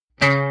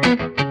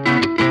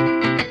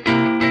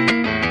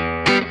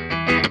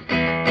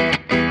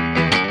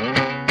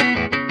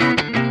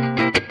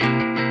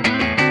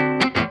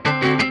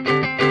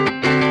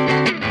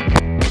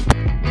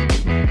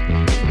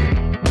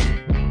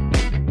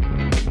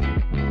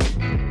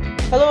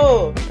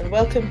Hello, and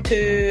welcome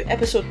to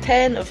episode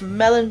 10 of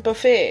Melon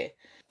Buffet.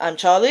 I'm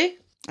Charlie.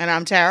 And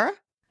I'm Tara.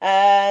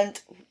 And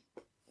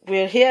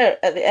we're here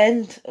at the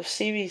end of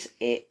series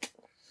 8.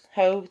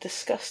 How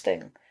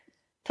disgusting.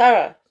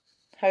 Tara,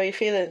 how are you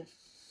feeling?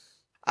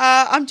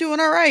 I'm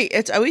doing alright.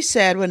 It's always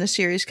sad when a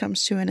series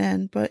comes to an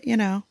end, but you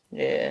know.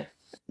 Yeah.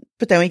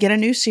 But then we get a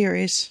new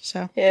series,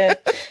 so. Yeah.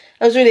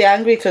 I was really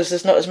angry because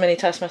there's not as many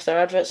Taskmaster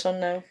adverts on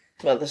now.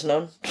 Well, there's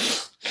none.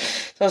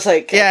 I was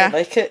like, I don't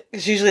like it.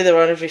 Because usually they're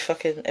on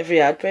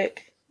every ad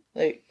break.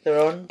 Like,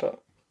 they're on,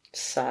 but it's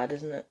sad,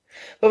 isn't it?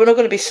 But we're not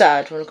going to be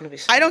sad.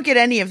 I don't get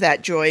any of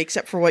that joy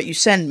except for what you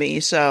send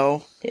me,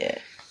 so. Yeah.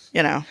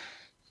 You know.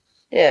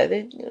 Yeah,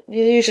 you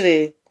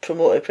usually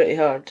promote it pretty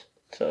hard.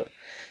 So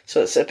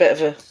it's a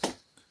bit of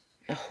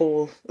a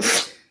hole.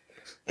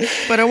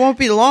 But it won't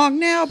be long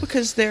now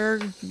because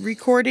they're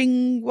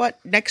recording,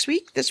 next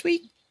week? This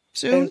week?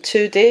 Soon? In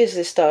 2 days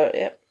they start,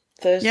 yep.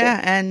 Thursday. Yeah,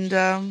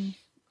 and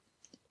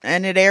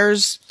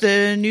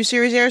the new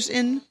series airs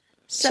in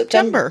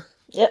September.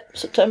 Yep,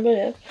 September,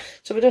 yeah.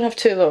 So we don't have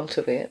too long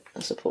to wait,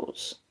 I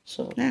suppose.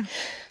 So, yeah.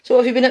 So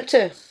what have you been up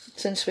to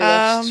since we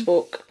last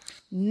spoke?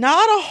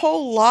 Not a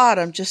whole lot.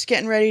 I'm just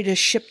getting ready to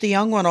ship the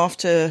young one off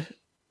to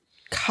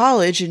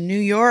college in New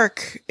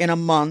York in a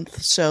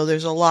month. So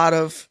there's a lot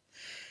of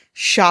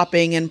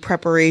shopping and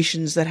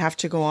preparations that have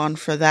to go on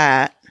for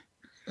that.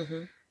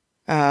 Mm-hmm.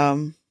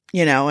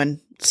 And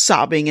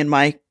sobbing in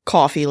my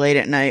coffee late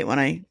at night when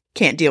I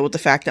can't deal with the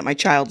fact that my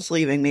child is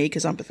leaving me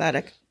because I'm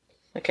pathetic.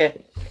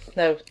 Okay.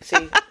 No,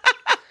 see.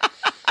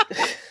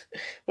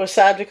 We're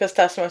sad because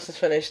Taskmaster's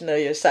finished. No,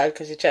 you're sad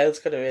because your child's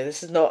going away.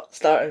 This is not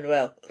starting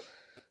well.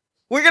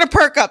 We're going to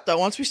perk up, though.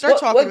 Once we start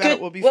talking about it,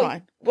 we'll be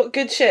fine. What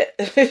good shit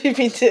have you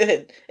been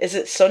doing? Is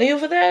it sunny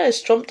over there?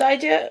 Has Trump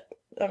died yet?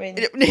 I mean...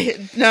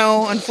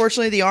 No,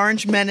 unfortunately, the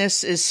Orange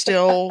Menace is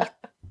still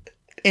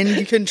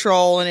in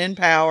control and in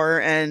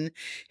power, and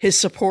his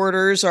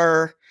supporters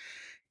are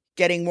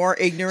getting more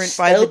ignorant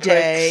by the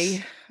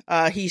day.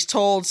 He's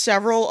told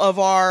several of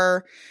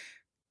our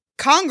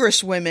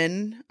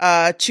congresswomen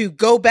to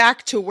go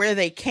back to where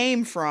they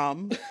came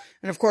from.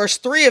 And of course,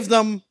 3 of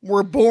them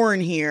were born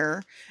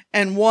here.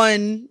 And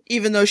one,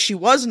 even though she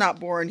was not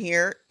born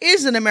here,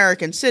 is an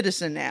American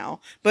citizen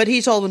now. But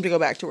he told them to go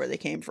back to where they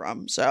came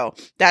from. So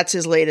that's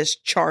his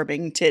latest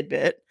charming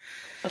tidbit.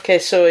 Okay,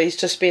 so he's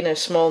just been a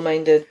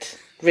small-minded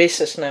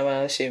racist now,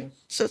 I assume.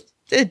 So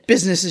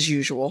business as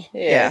usual.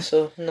 Yeah.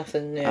 So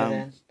nothing new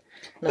then.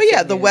 But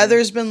yeah, the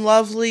weather's been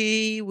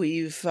lovely.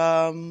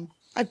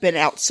 I've been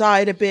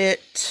outside a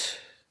bit.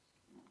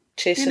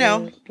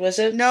 Chasing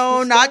wizards?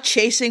 No, not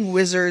chasing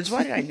wizards.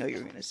 Why did I know you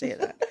were going to say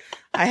that?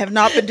 I have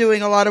not been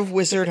doing a lot of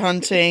wizard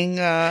hunting.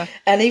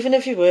 And even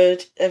if you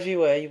would,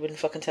 everywhere, you wouldn't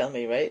fucking tell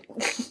me, right?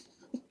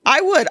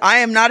 I would. I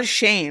am not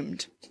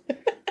ashamed.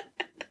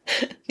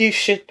 You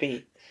should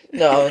be.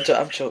 No,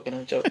 I'm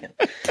joking.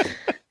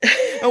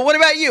 And what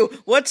about you?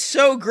 What's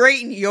so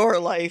great in your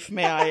life,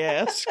 may I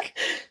ask?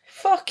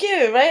 Fuck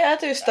you, right? I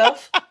do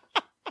stuff.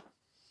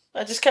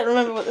 I just can't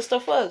remember what the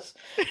stuff was.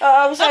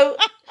 I was out...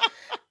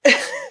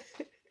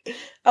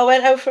 I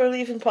went out for a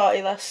leaving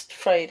party last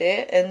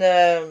Friday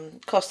in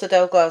Costa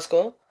del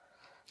Glasgow.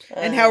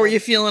 And how were you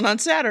feeling on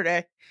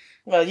Saturday?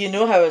 Well, you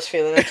know how I was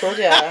feeling. I told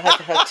you I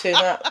had 2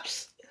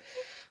 naps.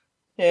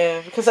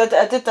 Yeah, because I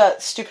did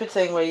that stupid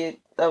thing where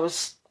I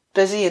was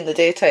busy in the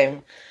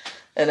daytime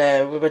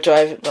and we were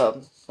driving...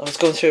 Well, I was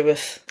going through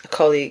with a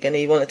colleague and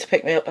he wanted to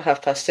pick me up at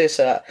 2:30,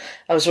 so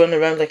I was running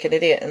around like an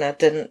idiot and I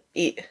didn't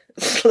eat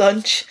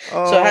lunch.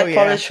 So I had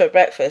porridge for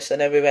breakfast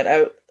and then we went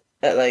out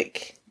at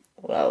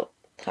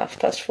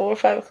 4:30 or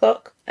 5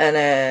 o'clock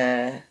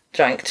and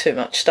drank too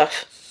much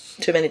stuff.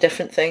 Too many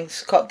different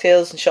things.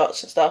 Cocktails and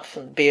shots and stuff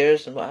and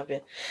beers and what have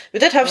you. We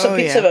did have some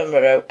pizza when we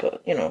were out,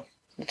 but, the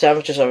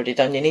damage is already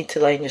done. You need to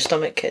line your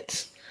stomach,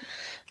 kids.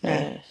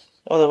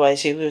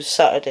 Otherwise you lose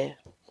Saturday,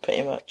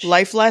 pretty much.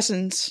 Life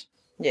lessons.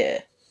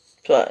 Yeah.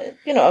 But,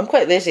 I'm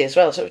quite lazy as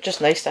well, so it was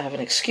just nice to have an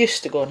excuse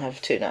to go and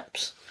have 2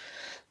 naps.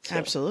 So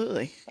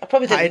absolutely. I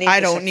probably didn't I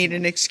don't need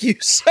an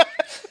excuse.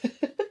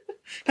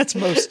 That's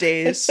most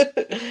days.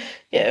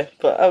 Yeah,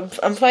 but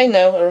I'm fine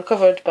now. I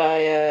recovered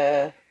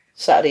by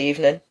Saturday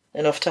evening,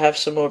 enough to have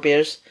some more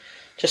beers,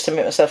 just to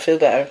make myself feel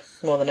better,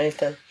 more than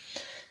anything.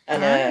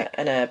 And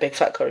a big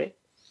fat curry.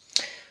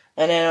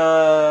 And then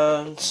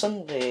on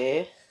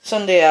Sunday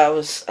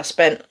I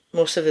spent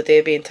most of the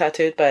day being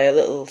tattooed by a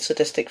little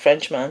sadistic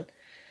Frenchman.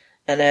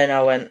 And then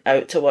I went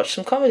out to watch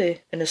some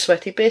comedy in a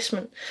sweaty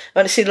basement. I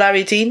went to see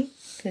Larry Dean.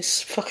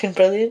 He's fucking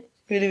brilliant.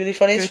 Really, really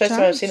funny. It's the first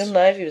time I've seen him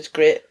live. He was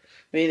great.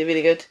 Really,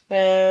 really good.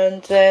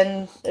 And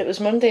then it was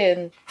Monday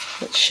and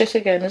it's shit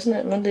again, isn't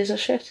it? Mondays are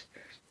shit.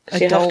 Because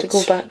you have to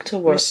go back to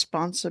work.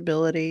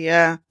 Responsibility,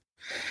 yeah.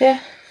 Yeah.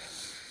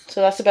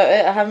 So that's about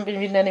it. I haven't been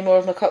reading any more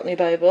of my Cockney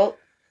Bible.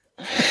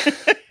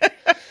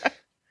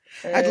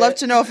 I'd love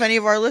to know if any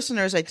of our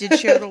listeners, I did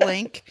share the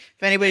link,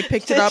 if anybody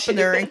picked it up and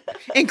they're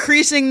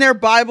increasing their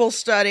Bible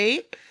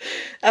study.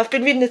 I've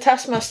been reading the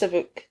Taskmaster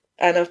book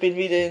and I've been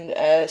reading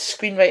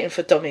Screenwriting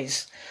for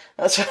Dummies.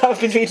 That's what I've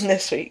been reading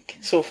this week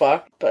so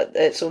far. But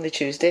it's only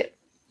Tuesday,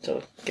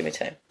 so give me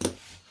time.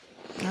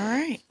 All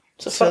right.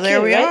 So So there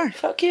you, we right? are.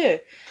 Fuck you.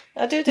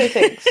 I do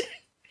things.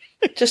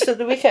 Just at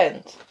the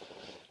weekend.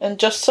 And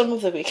just some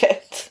of the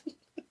weekend.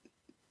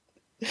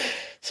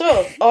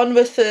 So, on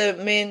with the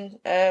main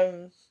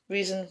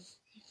reason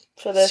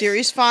for this.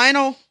 Series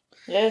final.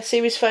 Yeah,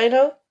 series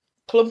final.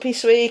 Clumpy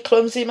Sway,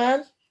 Clumsy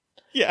Man.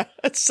 Yeah,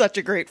 that's such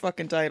a great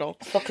fucking title.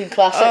 Fucking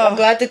classic. I'm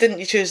glad they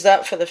didn't choose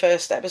that for the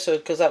first episode,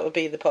 because that would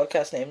be the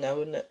podcast name now,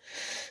 wouldn't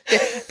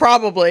it?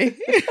 Probably.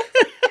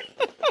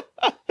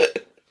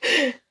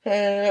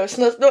 It's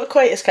not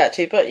quite as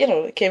catchy, but, you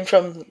know, it came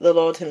from the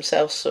Lord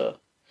himself, so...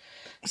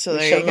 So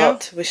there you go.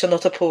 We shall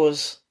not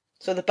oppose.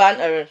 So the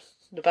banter.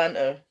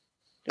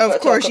 Of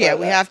course, yeah,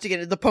 we have to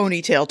get the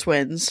Ponytail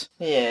Twins.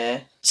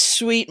 Yeah.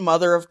 Sweet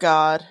mother of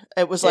God.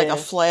 It was like a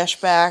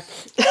flashback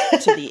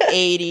to the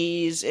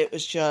 80s. It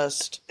was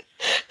just...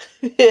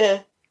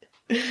 Yeah.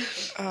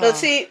 But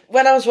see,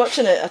 when I was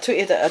watching it, I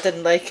tweeted that I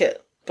didn't like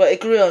it. But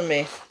it grew on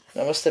me,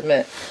 I must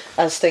admit,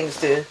 as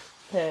things do.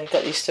 Yeah, I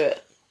got used to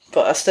it.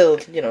 But I still,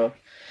 you know,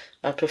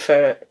 I'd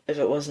prefer it if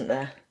it wasn't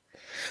there.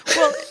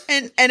 Well,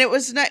 and it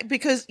was nice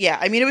because, yeah,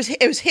 I mean,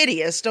 it was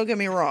hideous, don't get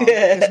me wrong,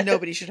 because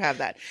nobody should have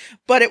that.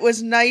 But it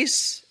was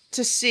nice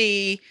to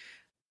see,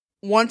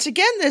 once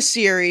again this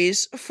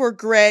series, for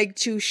Greg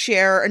to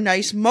share a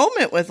nice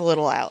moment with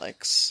little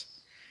Alex.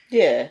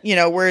 Yeah. You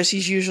know, whereas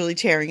he's usually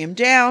tearing him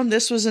down,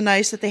 this was a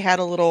nice that they had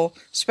a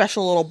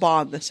special little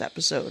bond this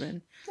episode.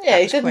 And yeah,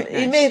 he didn't. Nice.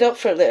 He made up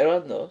for it later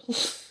on, though.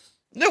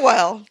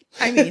 Well,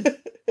 I mean,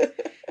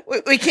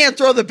 we can't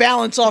throw the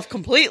balance off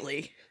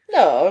completely.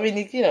 No, I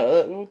mean, you know,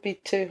 it would be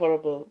too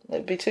horrible. It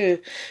would be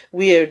too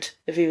weird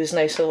if he was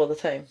nice all the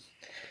time.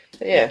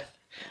 But yeah.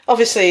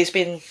 Obviously, he's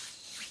been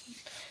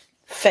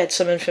fed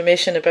some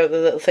information about the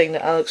little thing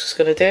that Alex was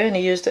going to do, and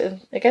he used it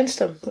against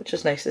him, which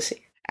was nice to see.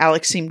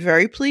 Alex seemed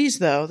very pleased,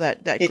 though,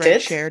 that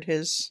Greg shared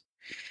his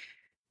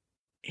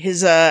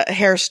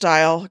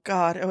hairstyle.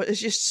 God,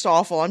 it's just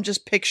awful. I'm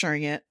just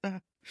picturing it.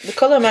 The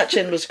colour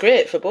matching was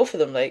great for both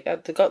of them. Like,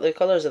 they got the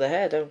colours of the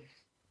hair down.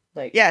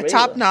 Like, yeah, really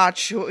top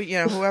notch. You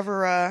know,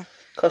 whoever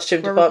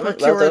costume department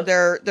procured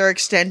their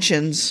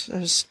extensions. It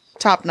was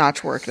top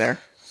notch work there.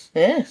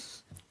 Yeah,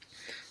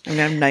 I'm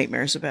gonna have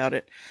nightmares about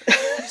it.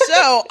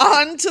 So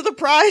on to the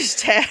prize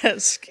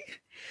task.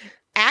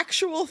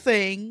 Actual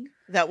thing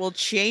that will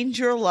change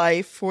your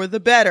life for the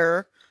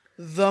better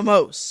the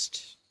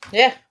most.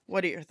 Yeah.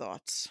 What are your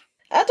thoughts?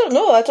 I don't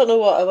know. I don't know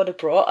what I would have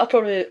brought. I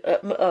probably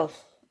a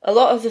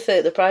lot of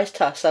the prize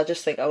tasks. I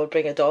just think I would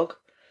bring a dog.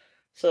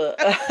 So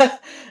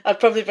I'd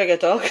probably bring a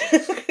dog.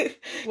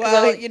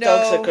 Well, you know,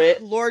 dogs are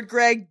great. Lord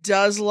Greg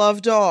does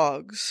love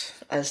dogs.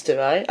 As do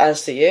I.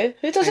 As do you.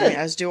 Who doesn't? I mean,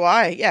 as do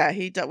I. Yeah,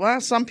 he does.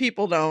 Well, some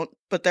people don't,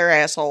 but they're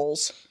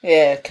assholes.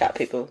 Yeah, cat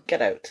people,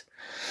 get out.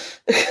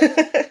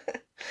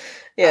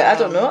 Yeah, I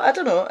don't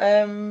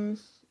know.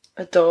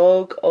 A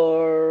dog,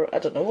 or I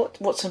don't know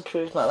what's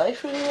improved my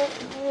life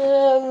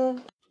really.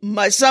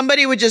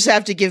 Somebody would just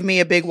have to give me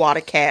a big wad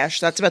of cash.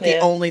 That's about the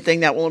only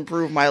thing that will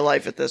improve my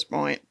life at this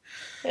point.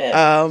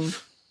 Yeah.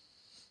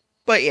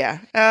 But yeah.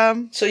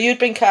 So you'd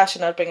bring cash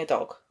and I'd bring a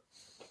dog.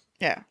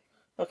 Yeah.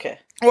 Okay.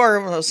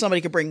 Or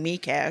somebody could bring me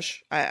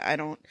cash. I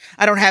don't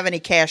have any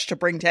cash to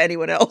bring to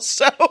anyone else,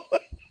 so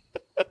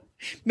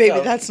maybe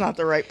that's not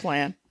the right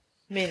plan.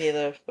 Me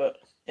neither, but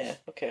yeah,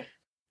 okay.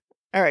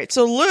 All right,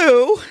 so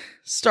Lou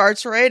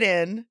starts right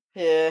in.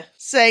 Yeah.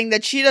 Saying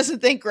that she doesn't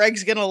think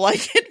Greg's gonna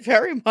like it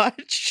very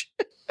much.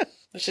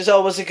 Which is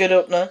always a good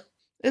opener.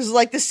 This is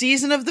like the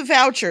season of the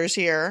vouchers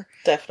here.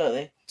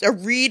 Definitely. A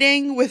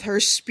reading with her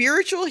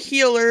spiritual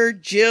healer,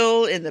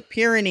 Jill, in the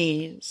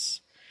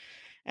Pyrenees.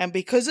 And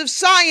because of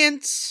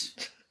science,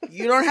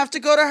 you don't have to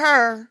go to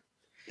her.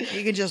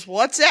 You can just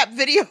WhatsApp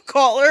video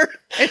call her,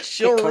 and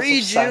she'll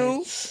read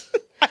you.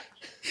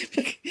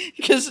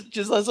 Because,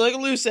 just like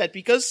Lou said,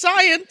 because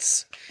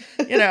science.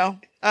 You know.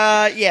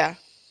 Yeah.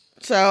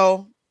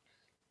 So.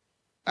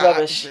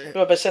 Rubbish,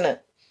 isn't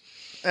it?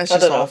 That's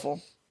just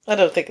awful. I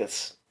don't think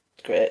it's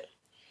great.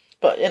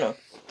 But, you know,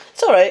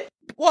 it's alright.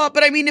 Well,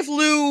 but I mean, if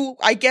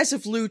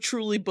Lou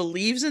truly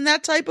believes in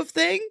that type of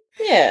thing,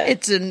 yeah,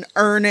 it's an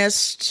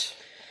earnest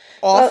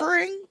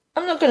offering.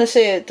 I'm not going to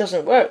say it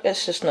doesn't work.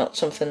 It's just not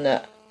something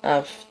that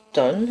I've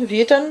done. Have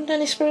you done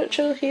any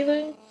spiritual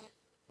healing?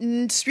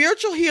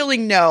 Spiritual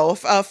healing, no.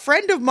 A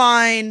friend of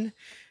mine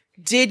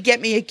did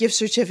get me a gift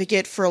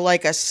certificate for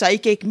like a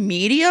psychic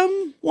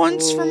medium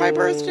once for my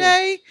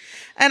birthday.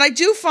 And I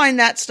do find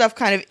that stuff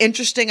kind of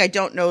interesting. I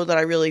don't know that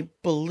I really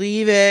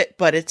believe it,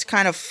 but it's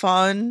kind of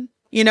fun,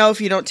 you know,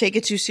 if you don't take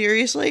it too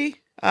seriously.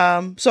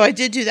 So I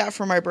did do that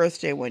for my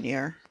birthday one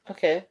year.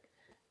 Okay.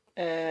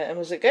 And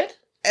was it good?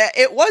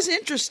 It was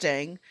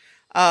interesting.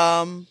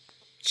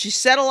 She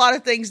said a lot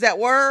of things that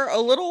were a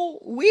little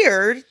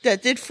weird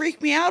that did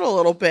freak me out a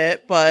little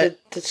bit, but...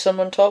 Did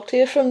someone talk to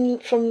you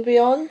from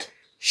beyond?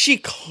 She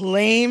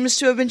claims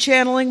to have been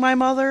channeling my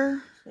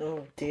mother.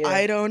 Oh, dear.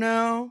 I don't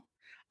know.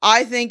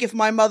 I think if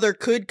my mother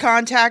could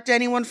contact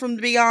anyone from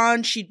the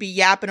beyond, she'd be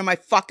yapping in my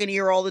fucking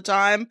ear all the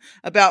time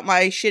about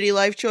my shitty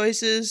life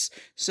choices.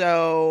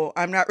 So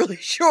I'm not really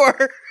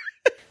sure.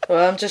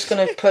 Well, I'm just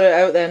going to put it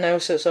out there now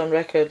so it's on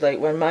record. Like,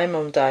 when my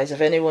mum dies,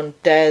 if anyone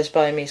dares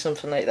buy me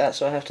something like that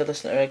so I have to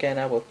listen to her again,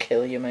 I will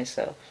kill you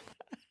myself.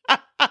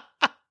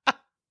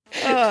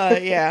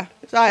 Yeah.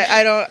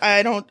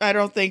 I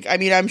don't think, I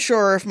mean, I'm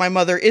sure if my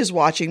mother is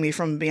watching me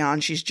from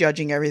beyond, she's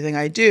judging everything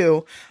I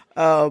do.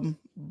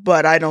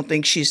 But I don't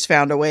think she's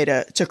found a way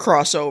to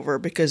cross over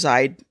because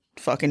I'd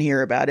fucking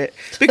hear about it.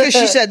 Because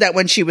she said that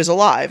when she was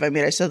alive. I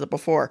mean, I said that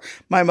before.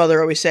 My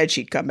mother always said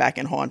she'd come back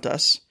and haunt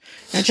us.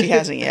 And she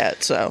hasn't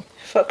yet, so.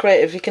 Fuck right,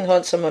 if you can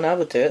haunt someone, I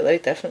would do it,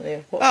 like,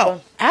 definitely. What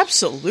fun.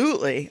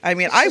 Absolutely. I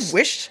mean,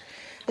 It's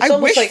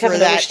almost like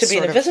having a wish to be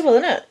invisible,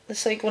 isn't it?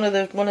 It's like one of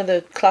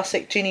the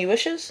classic genie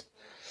wishes.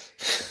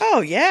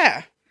 Oh,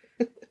 yeah.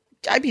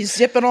 I'd be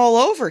zipping all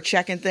over,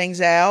 checking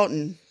things out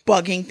and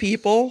bugging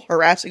people,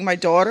 harassing my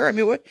daughter. I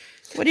mean, what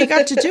do you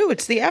got to do?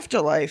 It's the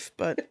afterlife.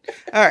 But,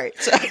 all right,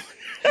 so...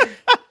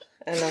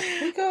 And off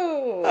we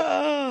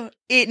go.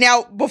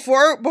 Now,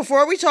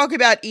 before we talk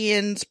about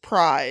Ian's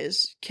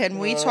prize, can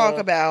we talk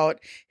about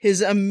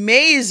his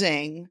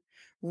amazing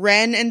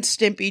Ren and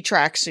Stimpy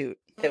tracksuit?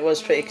 It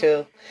was pretty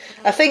cool.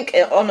 I think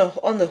on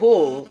the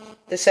whole,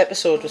 this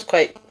episode was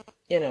quite,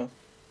 there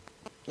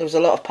was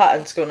a lot of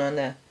patterns going on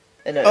there.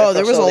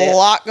 There was a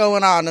lot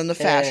going on in the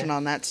fashion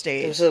on that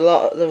stage. There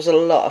was a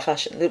lot of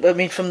fashion. I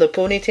mean, from the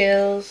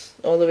ponytails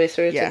all the way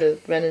through to the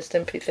Ren and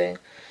Stimpy thing.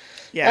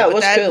 Yeah, but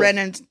that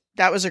cool.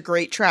 That was a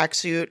great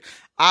tracksuit.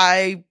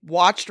 I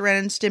watched Ren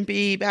and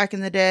Stimpy back in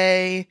the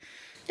day.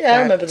 Yeah,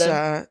 I remember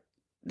that.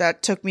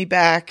 That took me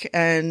back.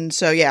 And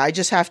so, yeah, I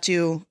just have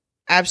to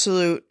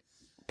absolute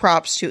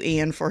props to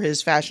Ian for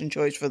his fashion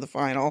choice for the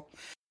final.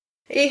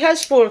 He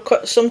has wore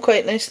some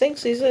quite nice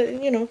things. He's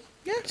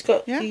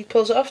he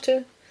pulls it off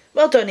too.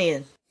 Well done,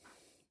 Ian.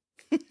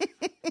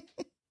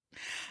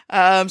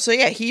 So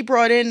yeah, he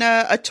brought in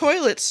a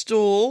toilet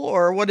stool,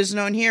 or what is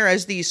known here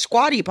as the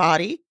squatty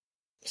potty.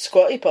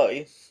 Squatty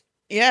potty?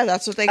 Yeah,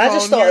 that's what they call it. I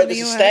just thought it was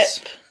a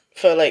step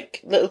for like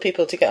little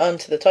people to get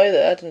onto the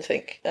toilet. I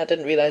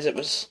didn't realise it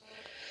was,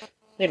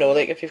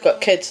 like if you've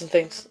got kids and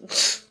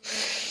things.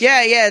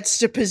 Yeah, it's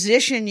to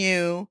position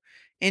you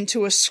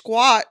into a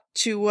squat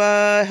to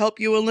help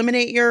you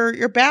eliminate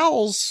your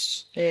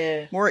bowels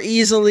more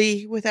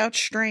easily without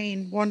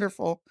strain.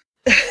 Wonderful.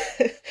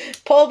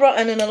 Paul brought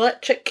in an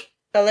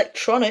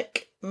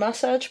electronic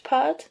massage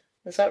pad.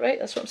 Is that right?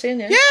 That's what I'm saying,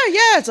 yeah?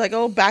 Yeah. It's like a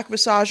little back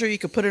massager. You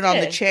could put it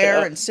on the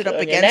chair and sit up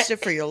against it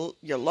for your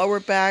lower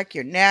back,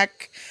 your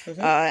neck,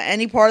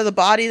 any part of the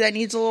body that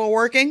needs a little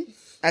working.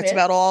 That's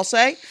about all I'll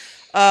say.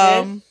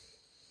 I mean...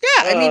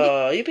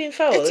 you're being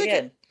foul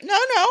again. No,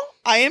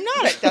 I am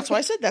not. That's why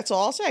I said that's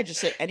all I'll say. I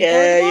just said any part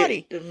of the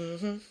body.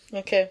 Mm-hmm.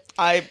 Okay.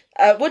 I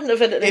wouldn't have...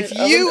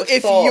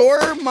 If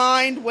your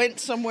mind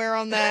went somewhere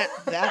on that,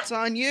 that's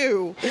on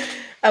you.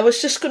 I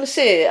was just going to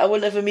say, I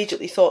wouldn't have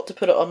immediately thought to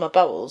put it on my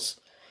bowels.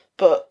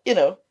 But, it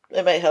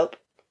might help.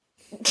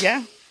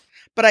 Yeah.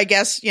 But I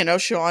guess,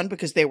 Sean,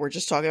 because they were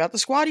just talking about the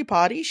squatty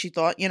potty, she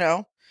thought,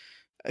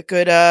 a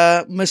good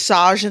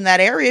massage in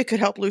that area could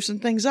help loosen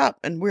things up.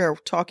 And we're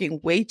talking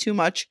way too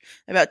much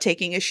about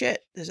taking a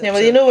shit. Yeah,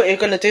 well, you know what you're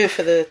going to do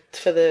for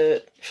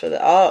the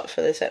art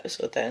for this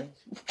episode then?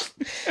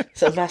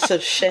 It's a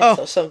massive shit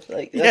or something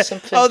like that. Yeah.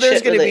 Something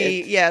there's going to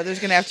be, there's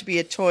going to have to be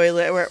a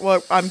toilet.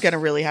 Well, I'm going to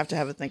really have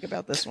to think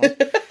about this one.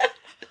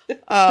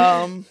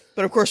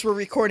 But of course we're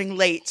recording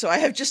late, so I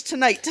have just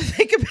tonight to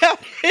think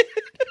about it.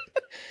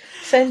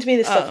 Send me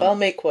the stuff, I'll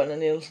make one,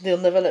 and you'll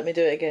never let me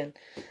do it again.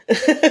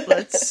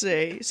 Let's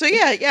see. So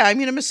yeah, I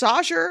mean, a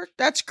massager,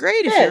 that's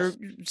great. If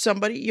you're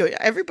somebody,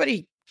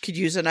 everybody could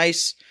use a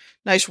nice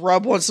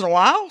rub once in a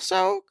while,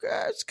 so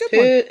it's a good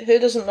one. Who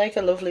doesn't like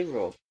a lovely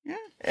rub?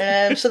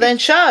 Yeah. So then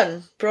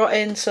Sean brought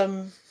in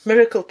some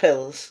miracle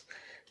pills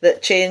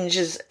that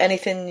changes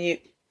anything you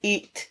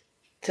eat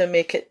to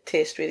make it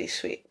taste really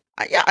sweet.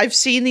 Yeah, I've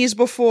seen these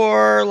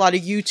before. A lot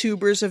of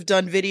YouTubers have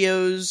done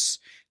videos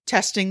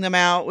testing them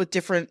out with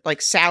different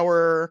like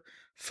sour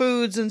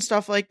foods and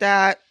stuff like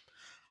that.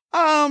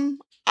 I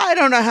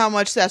don't know how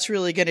much that's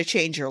really going to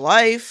change your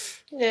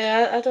life.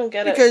 Yeah, I don't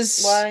get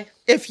because why?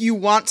 If you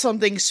want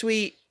something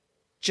sweet,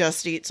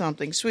 just eat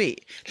something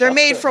sweet. They're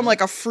made from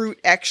like a fruit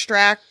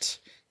extract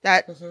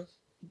that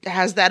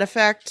has that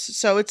effect.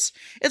 So it's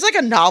like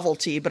a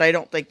novelty, but I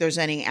don't think there's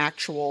any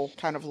actual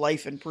kind of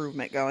life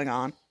improvement going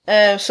on.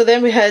 So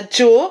then we had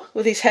Joe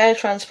with his hair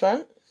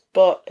transplant,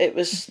 but it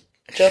was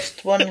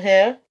just one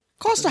hair.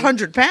 Cost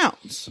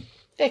 £100.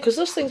 Yeah, because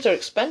those things are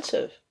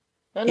expensive.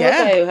 I know a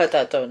guy who had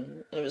that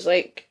done. It was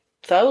like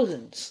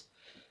thousands.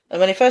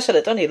 And when he first had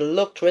it done, he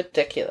looked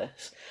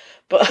ridiculous.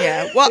 But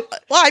well,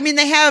 I mean,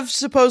 they have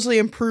supposedly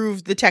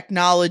improved the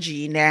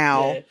technology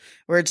now,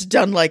 where it's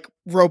done like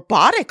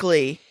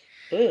robotically.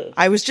 Ew.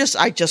 I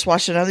just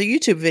watched another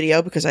YouTube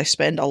video because I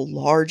spend a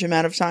large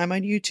amount of time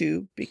on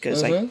YouTube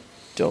because I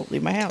don't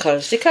leave my house.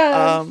 'Cause you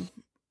can.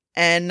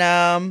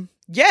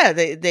 Yeah,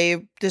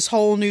 they this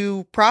whole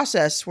new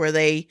process where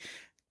they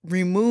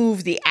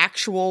remove the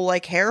actual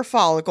like hair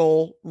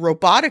follicle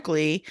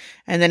robotically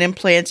and then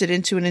implant it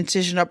into an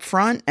incision up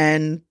front,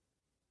 and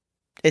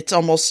it's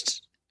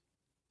almost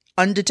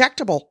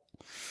undetectable.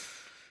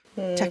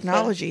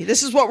 Technology.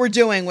 This is what we're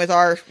doing with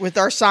our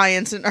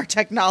science and our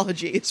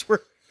technology. It's we're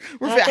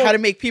how to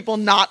make people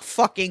not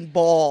fucking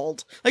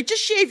bald. Like,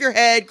 just shave your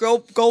head, go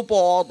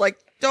bald. Like,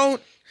 don't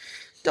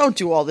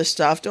do all this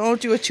stuff. Don't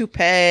do a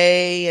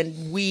toupee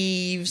and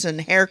weaves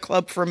and hair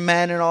club for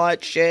men and all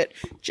that shit.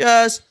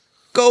 Just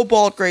go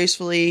bald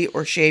gracefully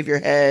or shave your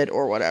head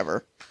or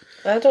whatever.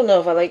 I don't know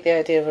if I like the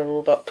idea of a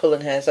robot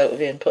pulling hairs out of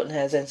you and putting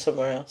hairs in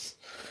somewhere else.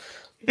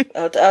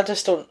 I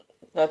just don't.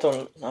 I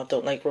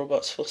don't like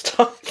robots, full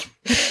stop.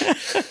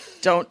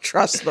 Don't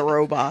trust the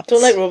robots.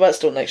 Don't like robots,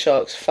 don't like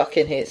sharks.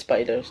 Fucking hate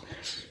spiders.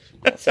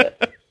 That's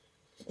it.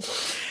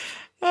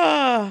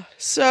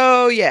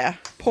 So, yeah.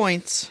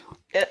 Points.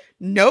 Yep.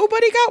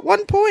 Nobody got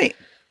 1 point.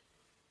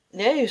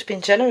 Yeah, he was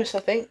being generous, I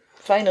think.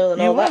 Final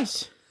and all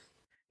that.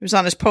 He was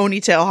on his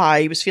ponytail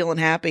high. He was feeling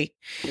happy.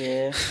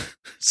 Yeah.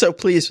 So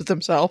pleased with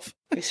himself.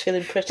 He's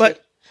feeling pretty.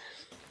 But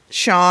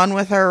Sean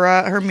with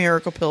her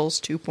miracle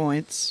pills, 2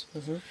 points.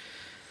 Mm-hmm.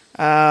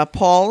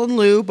 Paul and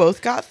Lou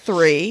both got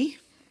 3,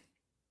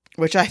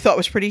 which I thought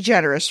was pretty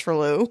generous for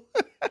Lou.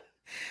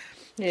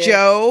 Yeah.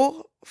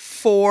 Joe,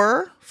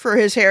 4 for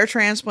his hair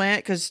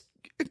transplant, because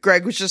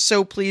Greg was just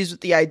so pleased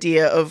with the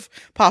idea of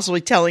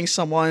possibly telling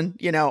someone,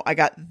 I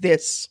got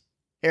this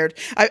hair.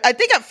 I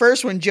think at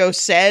first when Joe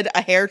said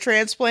a hair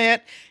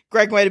transplant,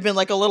 Greg might have been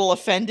like a little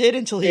offended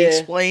until he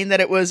explained that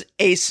it was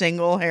a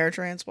single hair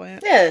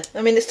transplant. Yeah,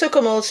 I mean, it took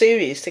them all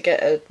series to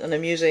get an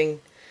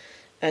amusing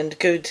and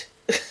good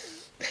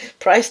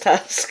prize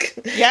task.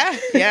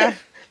 Yeah.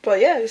 But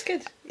yeah, it was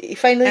good. He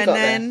finally got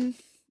there. And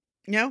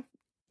then,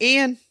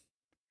 Ian,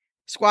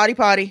 Squatty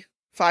Potty,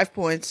 5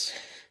 points.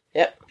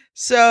 Yep.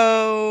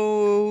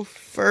 So,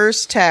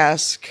 first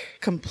task,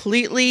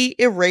 completely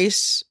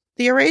erase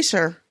the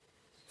eraser.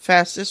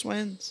 Fastest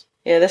wins.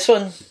 Yeah, this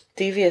one,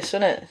 devious,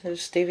 wasn't it? It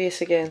was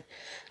devious again.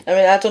 I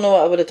mean, I don't know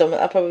what I would have done.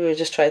 I probably would have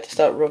just tried to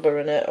start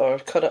rubbering it or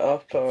cut it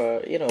up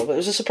or, but it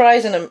was a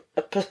surprising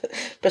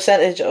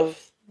percentage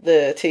of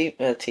the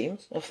team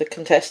of the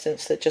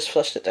contestants that just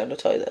flushed it down the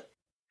toilet.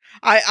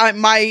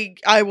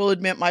 I will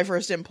admit my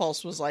first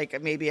impulse was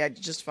like, maybe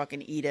I'd just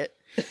fucking eat it.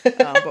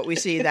 But we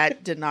see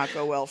that did not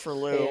go well for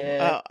Lou.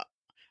 Yeah.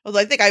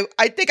 I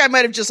think I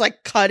might have just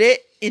like cut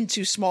it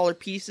into smaller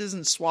pieces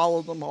and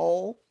swallowed them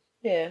whole.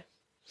 Yeah.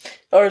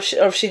 Or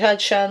if she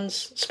had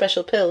Shan's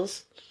special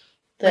pills,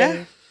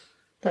 then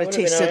but it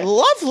tasted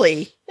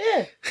lovely.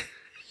 Yeah.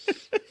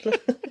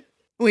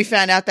 We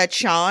found out that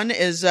Sean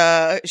is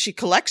she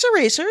collects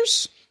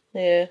erasers.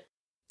 Yeah.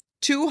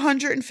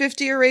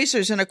 250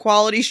 erasers in a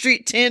Quality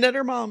Street tin at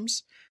her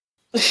mom's.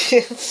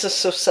 It's just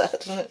so sad,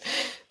 isn't it?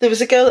 There was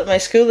a girl at my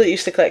school that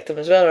used to collect them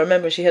as well. I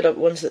remember she had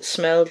ones that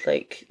smelled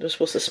like, they were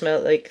supposed to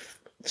smell like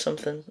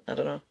something, I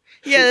don't know.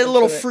 Yeah,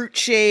 little fruit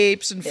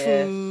shapes and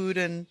food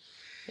and...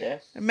 Yeah.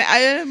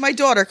 My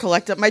daughter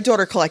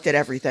collected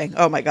everything.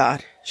 Oh my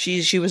God.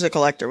 She was a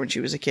collector when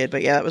she was a kid,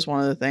 but yeah, that was one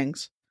of the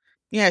things.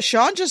 Yeah,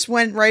 Sean just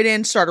went right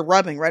in, started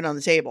rubbing right on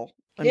the table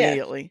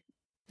immediately.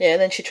 Yeah,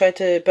 and then she tried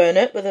to burn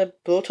it with a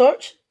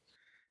blowtorch.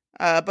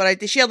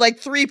 But she had like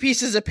 3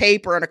 pieces of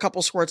paper and a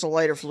couple squirts of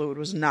lighter fluid.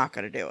 Was not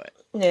going to do it.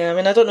 Yeah, I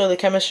mean, I don't know the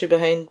chemistry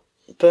behind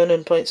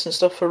burning points and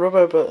stuff for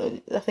rubber,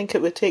 but I think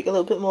it would take a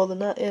little bit more than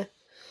that, yeah.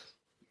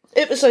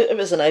 It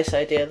was a nice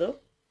idea, though.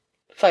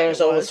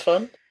 Fire's always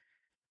fun.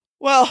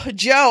 Well,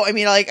 Joe, I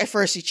mean, like, at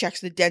first he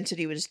checks the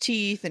density with his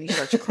teeth and he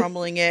starts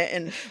crumbling it.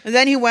 And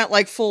then he went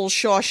like full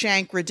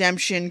Shawshank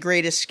Redemption,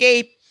 Great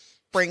Escape,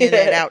 bringing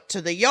it out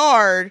to the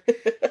yard.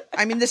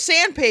 I mean, the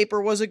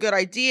sandpaper was a good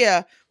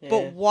idea,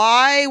 but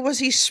why was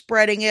he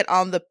spreading it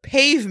on the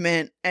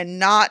pavement and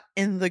not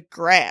in the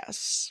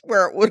grass,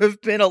 where it would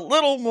have been a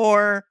little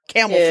more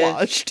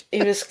camouflaged? Yeah,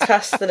 he was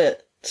casting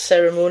it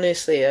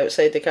ceremoniously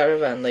outside the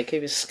caravan, like he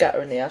was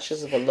scattering the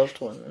ashes of a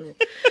loved one.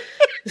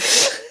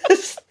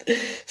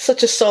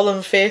 Such a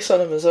solemn face on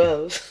him as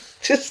well.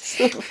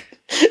 Just,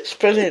 it's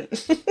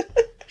brilliant.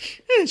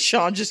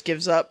 Sean just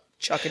gives up,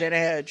 chuck it in a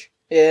hedge.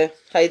 Yeah,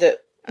 hide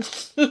it.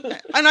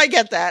 And I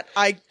get that.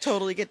 I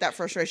totally get that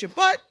frustration.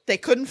 But they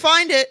couldn't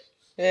find it.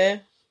 Yeah.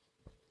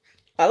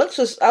 Alex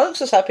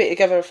was happy to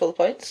give her full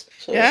points.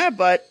 So. Yeah,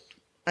 but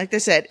like they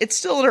said, it's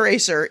still an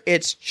eraser.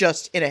 It's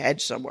just in a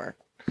hedge somewhere.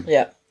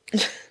 Yeah.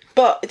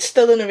 But it's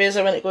still an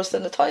eraser when it goes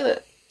down the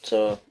toilet.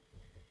 So...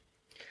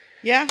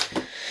 Yeah,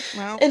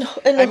 well,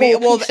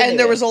 and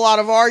there was a lot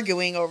of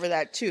arguing over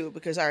that too,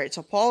 because all right,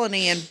 so Paul and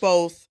Ian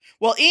both.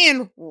 Well,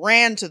 Ian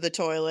ran to the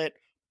toilet.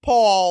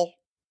 Paul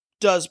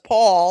does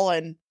Paul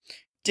and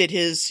did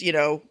his,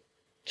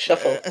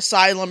 shuffle,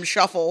 asylum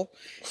shuffle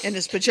in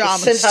his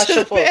pajamas. Sinha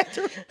shuffle.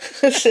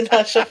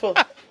 Sinha shuffle.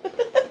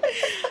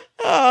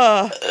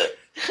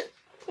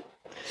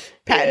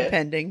 Patent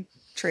pending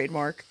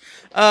trademark.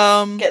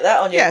 Get that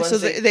on your yeah, so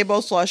onesie. they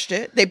both flushed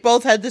it. They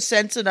both had the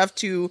sense enough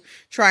to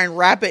try and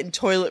wrap it in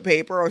toilet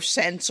paper or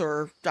scents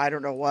or I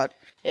don't know what.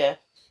 Yeah.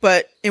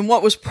 But in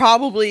what was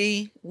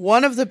probably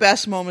one of the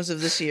best moments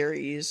of the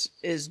series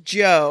is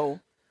Joe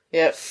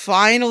Yep.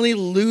 finally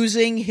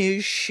losing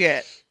his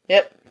shit.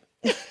 Yep.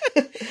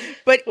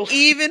 But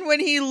even when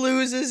he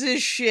loses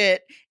his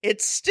shit,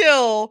 it's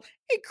still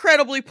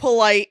incredibly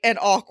polite and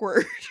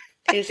awkward.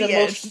 He's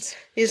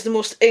the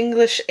most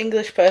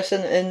English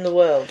person in the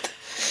world.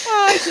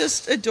 I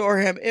just adore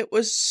him. It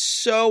was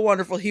so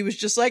wonderful. He was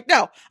just like,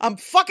 "No, I'm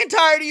fucking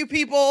tired of you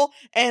people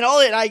and all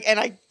it.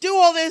 I do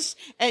all this,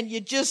 and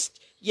you just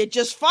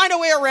find a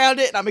way around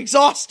it, and I'm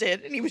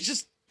exhausted." And he was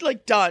just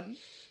like done.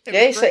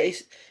 He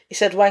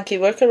said wanky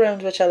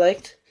workaround, which I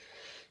liked.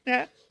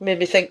 Yeah, made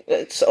me think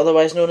it's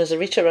otherwise known as a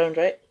reach around,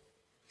 right?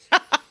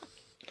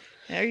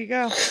 There you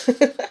go.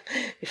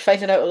 You're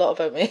finding out a lot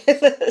about me.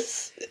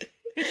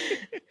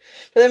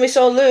 But then we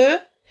saw Lou,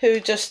 who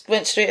just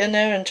went straight in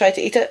there and tried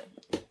to eat it.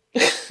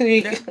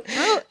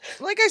 Well,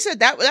 like I said,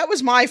 that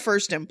was my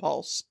first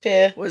impulse.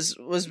 Yeah. Was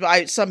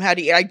I somehow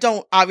to eat.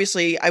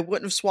 I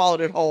wouldn't have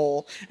swallowed it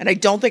whole, and I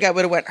don't think I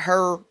would have went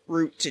her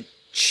route to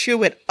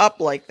chew it up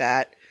like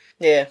that.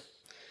 Yeah.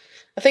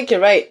 I think you're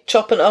right.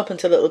 Chopping it up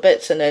into little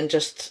bits and then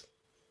just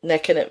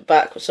necking it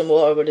back with some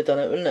water would have done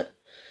it, wouldn't it?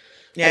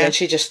 Yeah. And then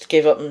she just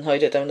gave up and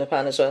hid it down the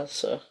pan as well,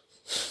 so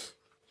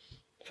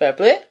fair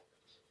play.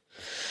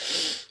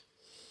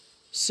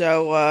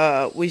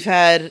 So we've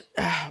had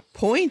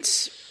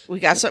points. We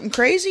got something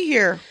crazy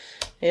here.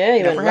 Yeah,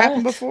 you never went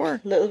happened mad.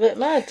 before. A little bit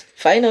mad.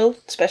 Final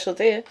special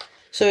day.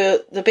 So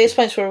the base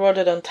points were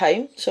awarded on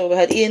time. So we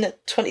had Ian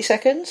at 20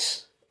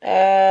 seconds.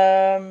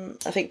 I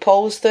think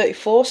Paul was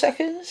 34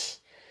 seconds.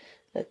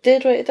 I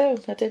did write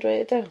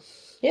it down.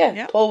 Yeah,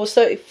 Yep. Paul was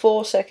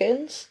 34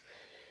 seconds.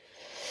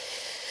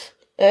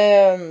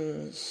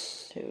 Who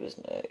was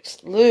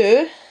next?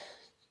 Lou,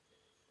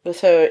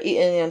 with her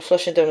eating and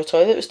flushing down the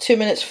toilet, was 2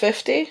 minutes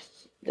 50.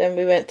 Then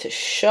we went to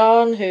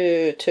Sean,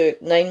 who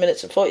took 9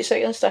 minutes and 40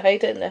 seconds to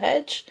hide it in the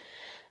hedge.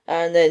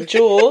 And then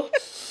Joe,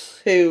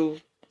 who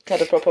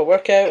had a proper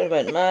workout and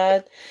went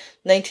mad,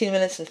 19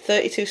 minutes and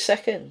 32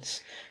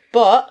 seconds.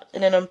 But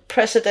in an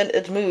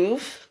unprecedented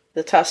move,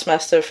 the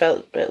Taskmaster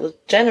felt a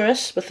bit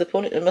generous with the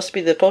pony. It must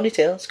be the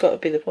ponytail. It's got to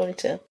be the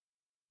ponytail.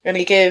 And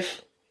he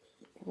gave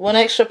one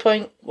extra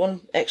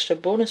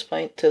bonus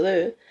point to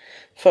Lou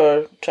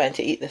for trying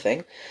to eat the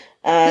thing,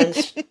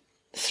 and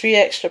 3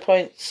 extra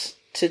points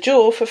to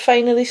Joe for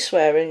finally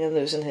swearing and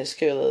losing his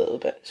cool a little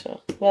bit. So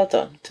well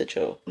done to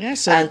Joe. Yeah,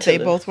 so and they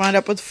Lou. both wound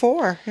up with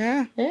 4.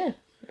 Yeah. Yeah,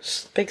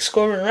 it's a big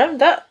scoring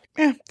round that.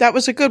 Yeah, that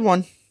was a good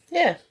one.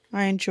 Yeah.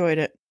 I enjoyed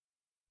it.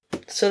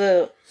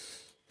 So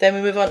then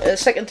we move on to the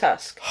second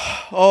task.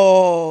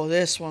 Oh,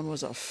 this one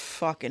was a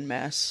fucking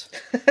mess.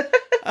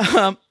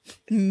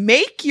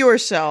 Make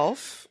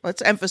yourself,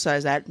 let's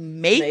emphasize that,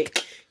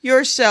 make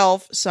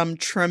yourself some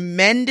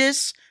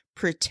tremendous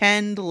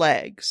pretend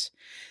legs.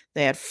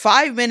 They had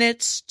 5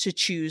 minutes to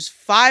choose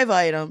 5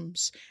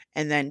 items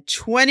and then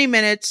 20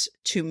 minutes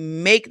to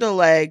make the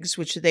legs,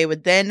 which they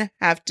would then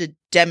have to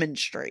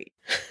demonstrate.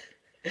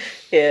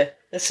 Yeah,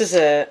 this is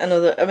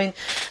another. I mean,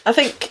 I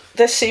think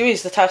this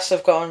series, the tasks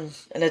have gone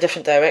in a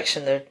different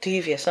direction. They're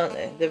devious, aren't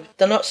they?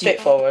 They're not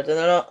straightforward, and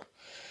they're not.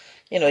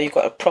 You've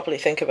got to properly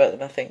think about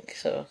them, I think.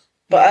 So,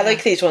 but I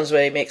like these ones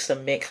where he makes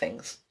them make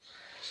things.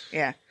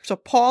 Yeah. So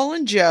Paul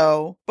and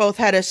Joe both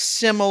had a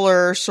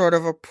similar sort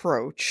of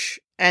approach,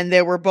 and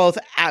they were both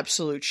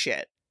absolute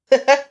shit.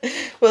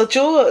 Well,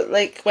 Joe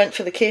went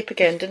for the cape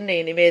again, didn't he?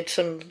 And he made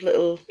some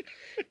little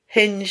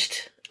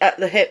hinged at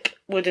the hip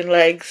wooden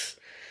legs.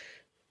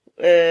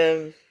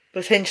 With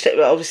hinged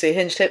hips, obviously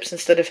hinged hips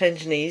instead of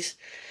hinged knees.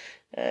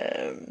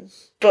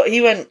 But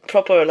he went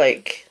proper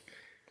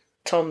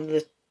Tim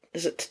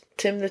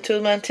the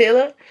Toolman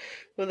Taylor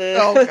with a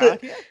God.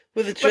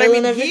 with a drill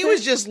and everything. He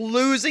was just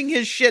losing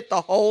his shit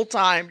the whole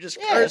time,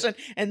 just cursing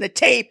and the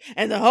tape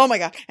and oh my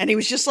God, and he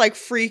was just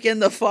freaking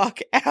the fuck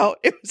out.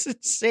 It was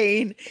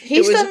insane.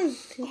 He's done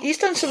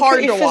some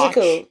pretty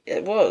physical.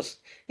 It was.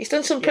 He's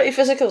done some pretty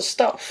physical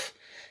stuff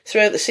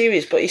throughout the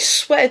series, but he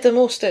sweated the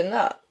most in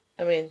that.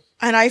 I mean,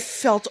 and I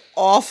felt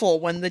awful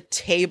when the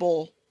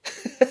table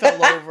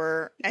fell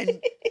over, and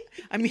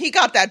I mean, he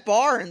got that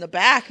bar in the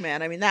back,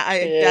 man. I mean,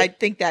 I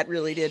think that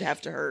really did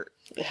have to hurt.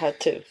 It had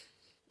to.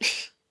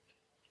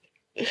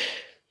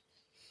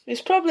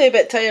 He's probably a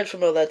bit tired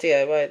from all that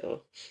DIY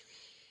though.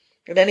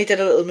 And then he did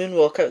a little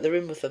moonwalk out the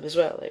room with them as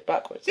well,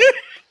 backwards.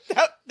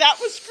 that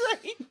was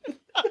great.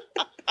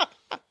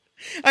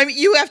 I mean,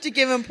 you have to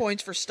give him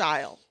points for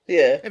style.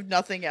 Yeah. If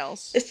nothing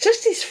else. It's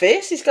just his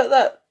face. He's got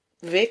that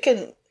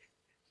vacant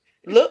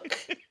look.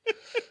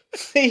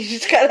 You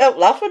just can't help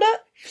laughing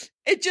at.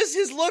 It just,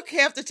 his look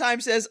half the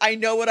time says, I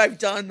know what I've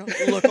done.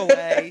 Look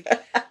away.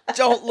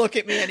 Don't look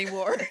at me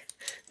anymore.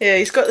 Yeah,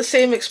 he's got the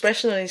same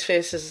expression on his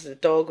face as the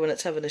dog when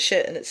it's having a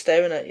shit and it's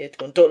staring at you,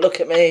 going, don't look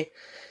at me.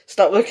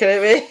 Stop looking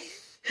at me.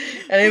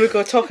 And here we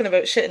go talking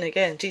about shitting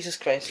again. Jesus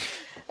Christ.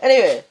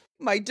 Anyway,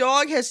 my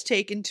dog has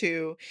taken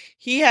to.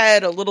 He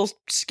had a little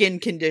skin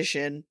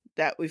condition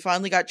that we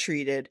finally got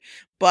treated,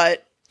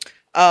 but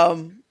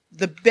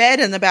the bed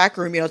in the back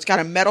room, it's got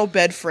a metal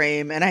bed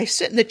frame, and I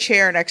sit in the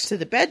chair next to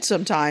the bed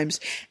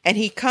sometimes, and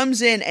he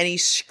comes in and he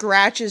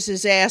scratches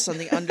his ass on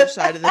the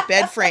underside of the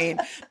bed frame,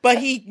 but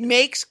he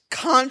makes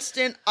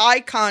constant eye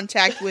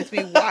contact with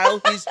me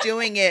while he's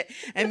doing it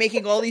and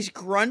making all these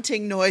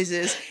grunting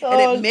noises,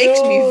 and it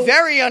makes me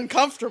very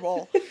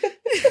uncomfortable.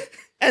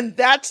 And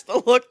that's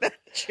the look that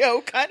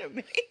Joe kind of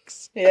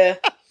makes. Yeah.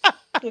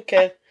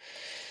 Okay.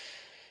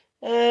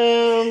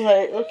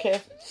 Right,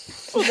 okay.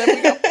 So then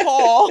we got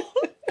Paul.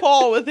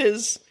 Paul with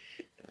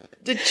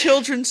the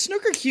children's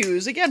snooker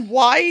cues. Again,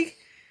 why?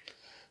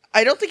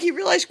 I don't think he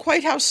realized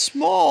quite how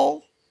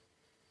small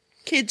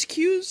kids'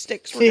 cue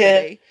sticks were going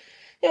to be.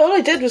 Yeah, all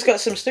I did was got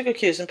some snooker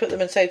cues and put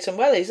them inside some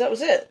wellies. That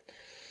was it.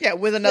 Yeah,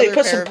 with another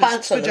pair of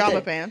his pajama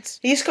pants.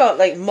 He's got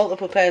like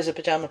multiple pairs of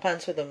pajama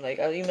pants with him. Like,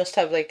 you must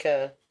have like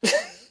a.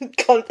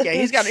 Yeah,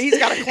 he's got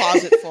a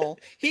closet full.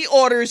 He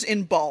orders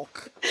in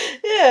bulk.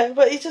 Yeah,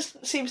 but he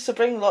just seems to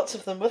bring lots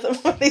of them with him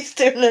when he's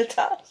doing their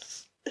tasks.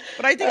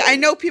 But I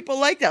know people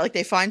like that. Like,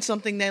 they find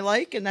something they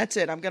like, and that's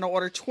it. I'm going to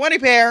order 20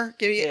 pair.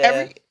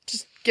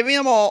 Just give me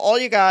them all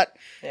you got.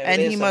 Yeah, and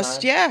he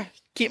must,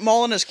 keep them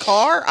all in his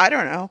car. I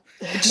don't know.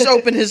 Just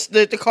open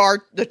the car,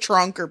 the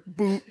trunk or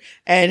boot,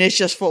 and it's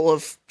just full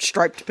of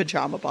striped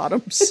pajama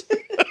bottoms.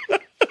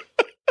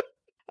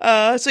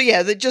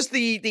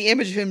 The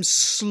image of him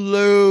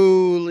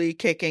slowly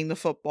kicking the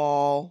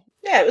football.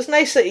 Yeah, it was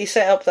nice that he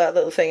set up that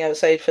little thing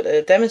outside for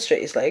to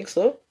demonstrate his legs,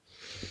 though.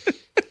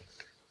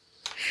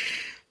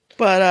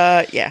 But,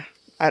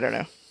 I don't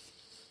know.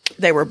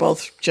 They were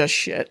both just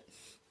shit.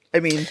 I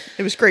mean,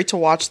 it was great to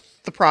watch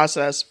the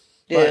process.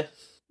 But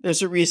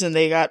there's a reason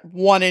they got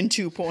 1 and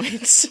 2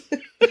 points.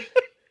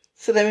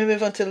 So then we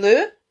move on to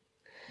Lou,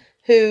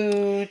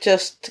 who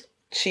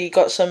she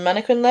got some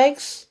mannequin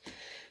legs,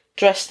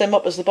 dressed them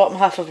up as the bottom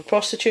half of a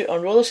prostitute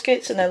on roller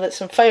skates, and then lit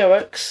some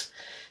fireworks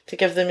to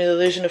give them the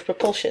illusion of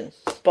propulsion.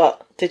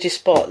 But did you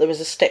spot there was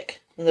a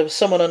stick and there was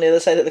someone on the other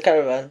side of the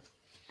caravan?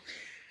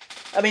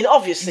 I mean,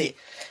 obviously,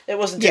 it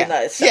wasn't doing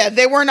that itself. Yeah,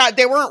 they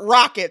weren't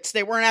rockets.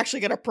 They weren't actually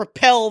going to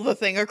propel the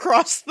thing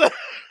across the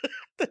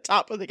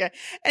top of the guy.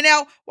 And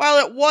now,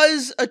 while it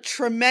was a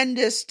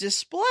tremendous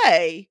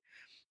display,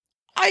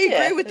 I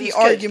agree with the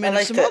argument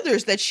of some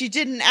others that she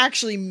didn't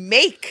actually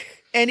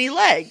make any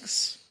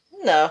legs.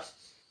 No.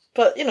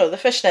 But, the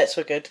fishnets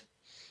were good.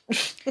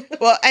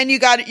 Well, and you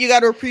got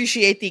to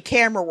appreciate the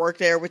camera work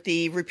there with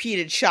the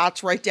repeated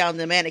shots right down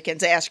the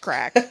mannequin's ass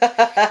crack.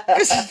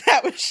 Because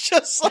that was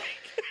just like...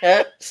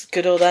 Yeah, it's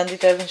good old Andy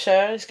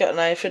Devonshire. He's got an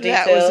eye for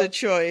detail. That was a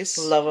choice.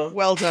 Love him.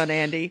 Well done,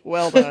 Andy.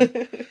 Well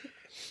done.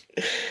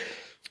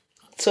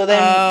 So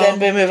then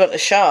we move on to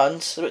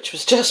Sean's, which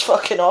was just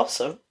fucking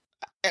awesome.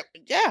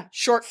 Yeah,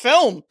 short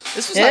film.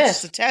 This was not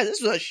just a test.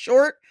 This was a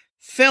short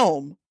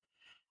film.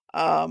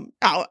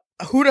 Now,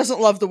 who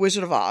doesn't love The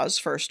Wizard of Oz,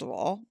 first of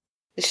all?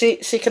 See,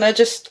 can I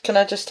just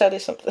tell you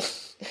something?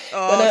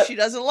 Oh, she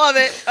doesn't love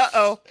it.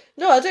 Uh-oh.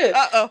 No, I do.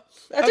 Uh-oh.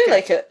 I do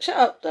like it. Shut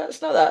up.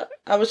 That's not that.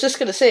 I was just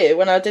going to say,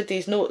 when I did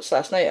these notes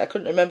last night, I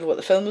couldn't remember what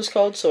the film was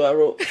called, so I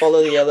wrote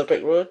Follow the Yellow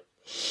Brick Road.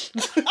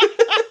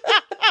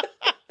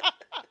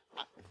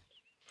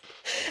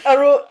 I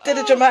wrote, did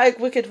a dramatic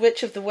Wicked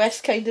Witch of the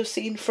West kind of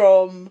scene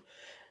from,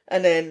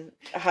 and then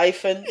a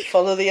hyphen,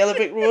 Follow the Yellow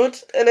Brick Road,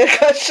 and a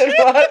question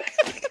mark.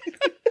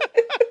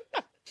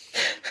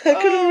 I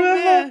couldn't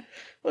remember. Man.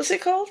 What's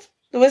it called?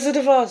 The Wizard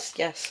of Oz.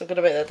 Yes, I'm going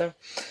to write that down.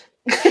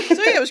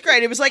 So yeah, it was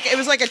great. It was like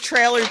a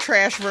trailer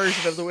trash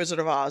version of The Wizard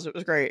of Oz. It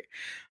was great.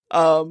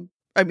 I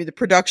mean, the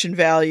production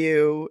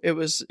value, it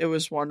was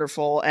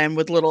wonderful. And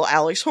with little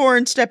Alex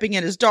Horne stepping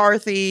in as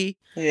Dorothy.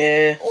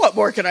 Yeah. What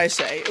more can I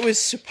say? It was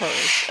superb.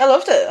 I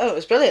loved it. Oh, it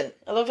was brilliant.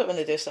 I love it when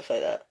they do stuff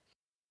like that.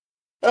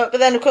 But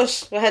then, of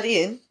course, we had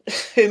Ian,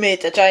 who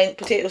made a giant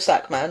potato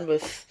sack man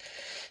with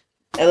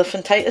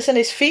elephantitis in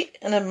his feet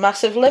and a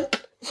massive limp.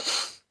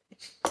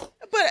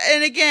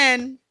 And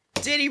again,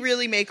 did he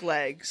really make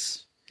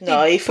legs?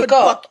 No, he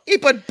forgot. He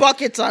put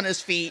buckets on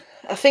his feet.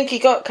 I think he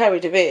got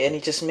carried away and he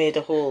just made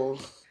a whole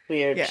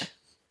weird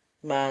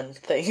man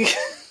thing.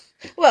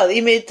 Well,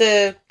 he made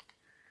the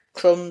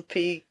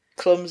clumsy,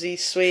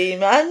 sway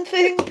man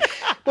thing.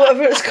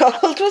 Whatever it's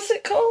called. What's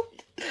it called?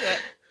 Yeah.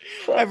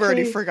 I've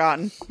already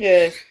forgotten.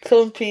 Yeah.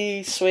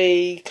 Clumpy,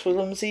 sway,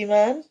 clumsy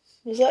man.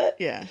 Was that it?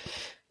 Yeah.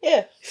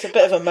 Yeah. It's a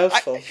bit of a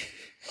mouthful.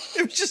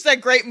 It was just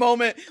that great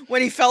moment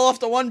when he fell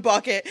off the one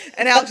bucket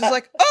and Alex was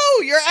like,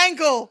 "Oh, your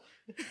ankle!"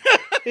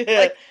 Yeah.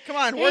 Like, come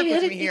on, work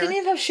with me here. He didn't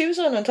even have shoes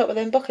on top of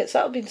them buckets.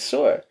 That would have been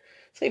sore.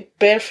 It's like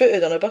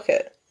barefooted on a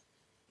bucket.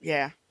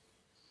 Yeah.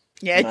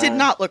 Yeah, it did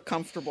not look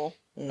comfortable.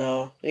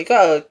 No. You've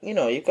got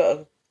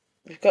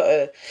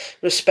to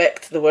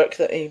respect the work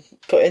that he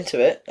put into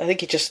it. I think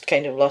he just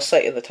kind of lost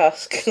sight of the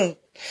task.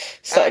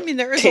 I mean,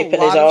 there is a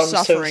lot of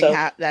suffering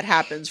that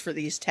happens for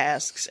these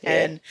tasks. Yeah.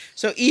 And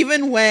so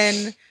even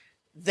when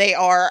they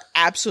are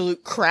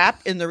absolute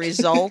crap in the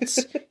results,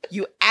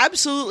 you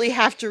absolutely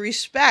have to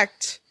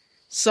respect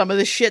some of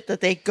the shit that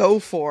they go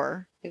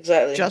for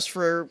Exactly. just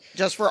for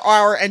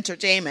our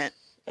entertainment.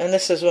 And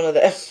this is one of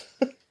them.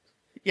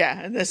 Yeah,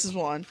 and this is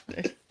one.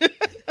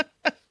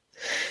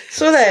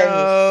 So then,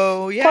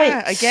 So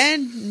yeah, points.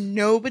 again,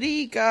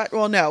 nobody got.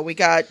 Well, no,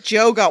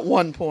 Joe got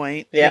 1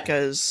 point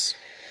because,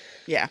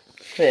 yeah,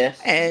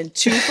 and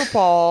 2 for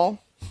Paul,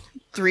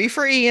 3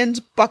 for Ian's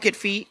bucket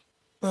feet,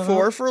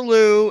 4 for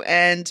Lou,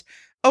 and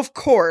of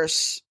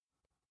course,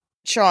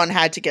 Sean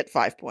had to get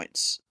 5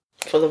 points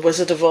for the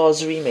Wizard of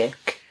Oz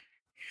remake.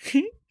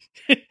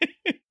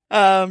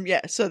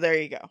 Yeah, so there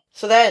you go.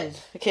 So then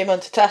we came on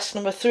to task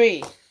number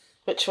 3,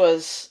 which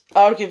was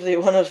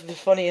arguably one of the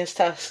funniest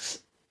tasks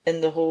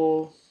in the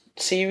whole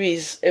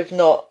series, if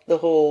not the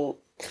whole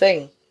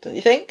thing. Don't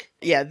you think?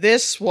 Yeah,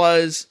 this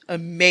was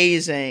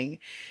amazing.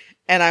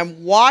 And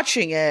I'm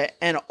watching it,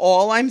 and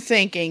all I'm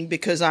thinking,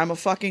 because I'm a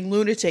fucking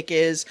lunatic,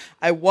 is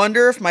I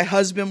wonder if my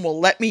husband will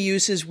let me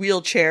use his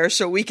wheelchair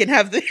so we can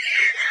have the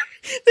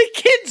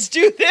kids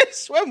do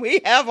this when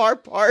we have our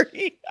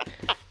party.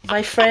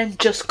 My friend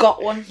just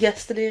got one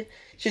yesterday.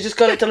 She just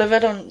got it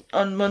delivered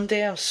on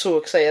Monday. I'm so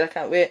excited. I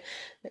can't wait.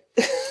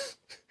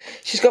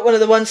 She's got one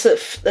of the ones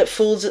that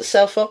folds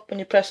itself up when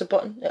you press a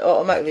button. It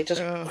automatically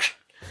just...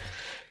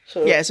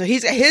 So. Yeah, so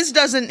his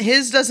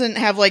doesn't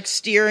have like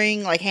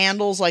steering like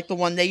handles like the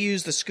one they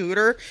use, the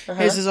scooter.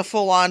 His is a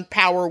full on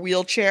power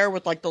wheelchair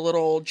with like the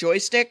little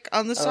joystick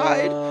on the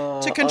side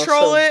to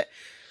control it.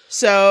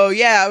 So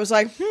yeah, I was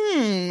like,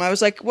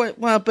 what?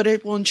 Well,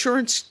 but will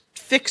insurance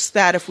fix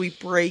that if we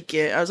break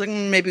it? I was like,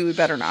 maybe we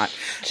better not.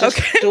 Just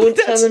don't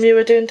tell them you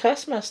were doing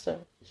Taskmaster.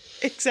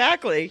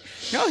 Exactly.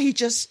 No, it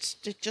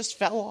just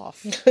fell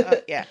off.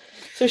 Yeah.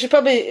 So we should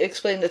probably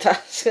explain the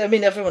task. I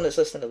mean, everyone that's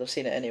listening will have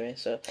seen it anyway.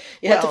 So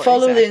you had to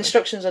follow the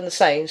instructions on the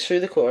signs through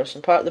the course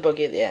and park the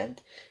buggy at the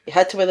end. You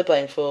had to wear the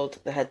blindfold.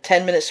 They had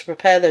 10 minutes to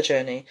prepare their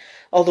journey.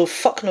 Although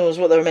fuck knows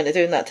what they were meant to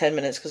do in that 10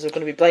 minutes because they're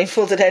going to be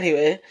blindfolded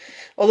anyway.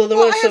 Although there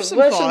were some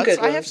good ones.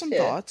 I have some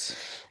thoughts.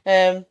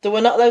 They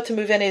were not allowed to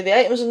move any of the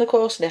items on the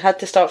course, and they had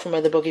to start from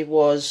where the buggy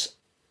was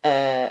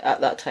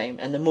at that time.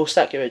 And the most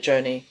accurate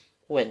journey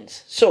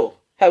wins. So,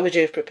 how would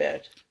you have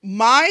prepared?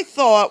 My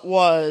thought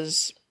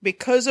was,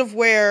 because of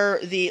where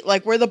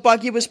the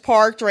buggy was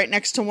parked right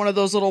next to one of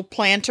those little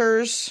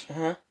planters,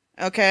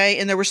 okay,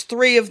 and there was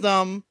 3 of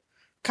them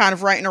kind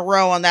of right in a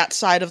row on that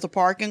side of the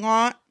parking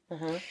lot.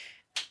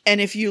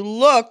 And if you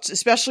looked,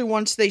 especially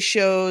once they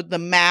showed the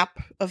map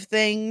of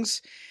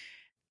things,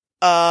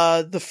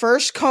 the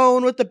first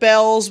cone with the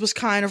bells was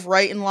kind of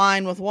right in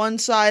line with one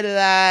side of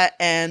that,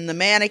 and the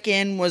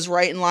mannequin was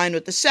right in line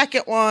with the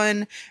second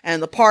one,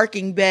 and the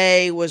parking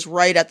bay was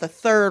right at the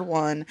third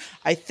one.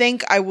 I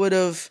think I would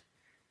have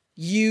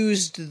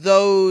used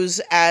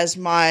those as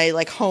my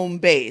like home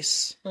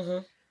base.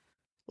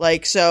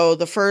 Like, so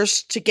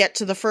to get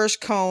to the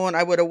first cone,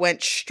 I would have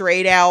went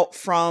straight out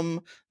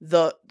from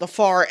the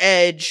far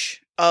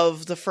edge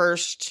of the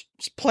first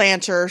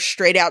planter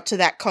straight out to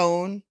that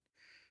cone,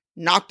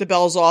 knocked the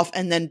bells off,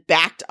 and then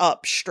backed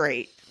up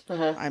straight.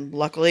 I'm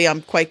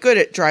quite good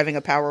at driving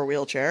a power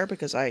wheelchair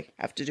because I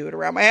have to do it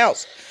around my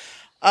house.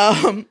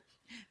 Then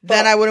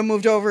I would have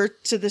moved over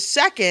to the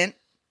second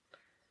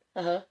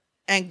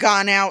and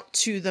gone out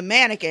to the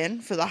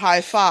mannequin for the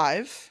high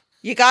five.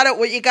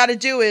 What you gotta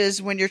do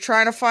is, when you're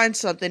trying to find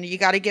something, you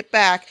gotta get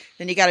back,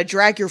 then you gotta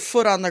drag your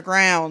foot on the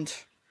ground.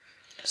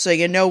 So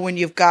you know when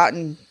you've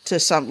gotten to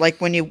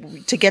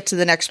to get to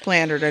the next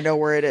planter to know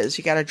where it is.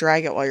 You gotta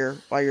drag it while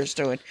you're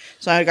doing.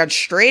 So I got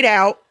straight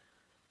out,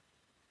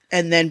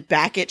 and then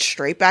back it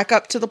straight back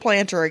up to the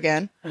planter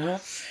again,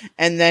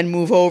 and then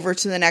move over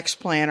to the next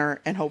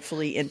planter and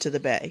hopefully into the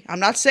bay. I'm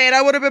not saying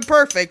I would have been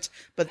perfect,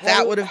 but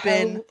that would have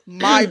been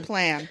my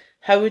plan.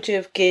 How would you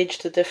have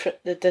gauged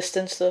the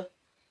distance though?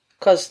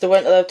 Because they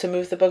weren't allowed to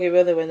move the buggy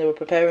with it when they were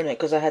preparing it,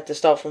 because I had to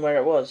start from where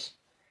it was.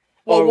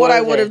 Well, what I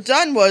would have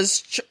done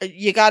was,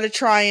 you got to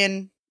try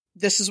and,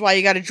 this is why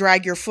you got to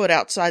drag your foot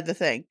outside the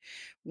thing.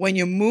 When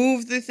you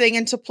move the thing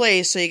into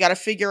place, so you got to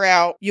figure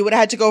out, you would have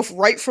had to go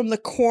right from the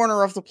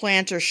corner of the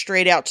planter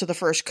straight out to the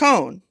first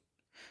cone.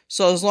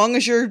 So as long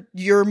as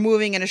you're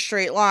moving in a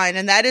straight line,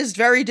 and that is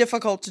very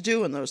difficult to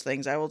do in those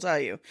things, I will tell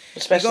you.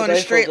 Especially you go in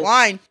a straight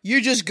line,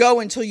 you just go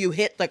until you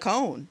hit the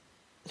cone.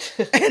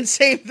 And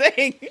same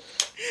thing.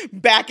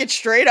 Back it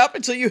straight up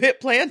until you hit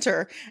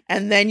planter,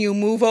 and then you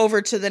move over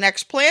to the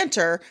next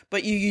planter,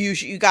 but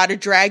you got to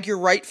drag your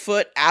right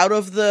foot out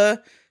of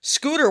the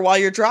scooter while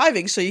you're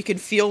driving so you can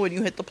feel when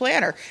you hit the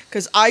planter.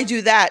 Because I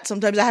do that.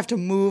 Sometimes I have to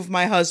move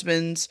my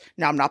husband's,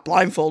 now I'm not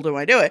blindfolded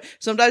when I do it,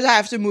 sometimes I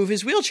have to move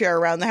his wheelchair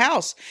around the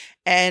house,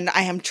 and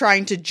I am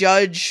trying to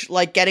judge,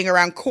 like, getting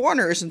around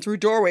corners and through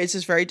doorways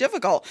is very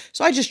difficult.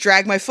 So I just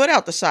drag my foot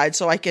out the side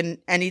so I can,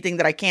 anything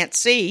that I can't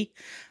see,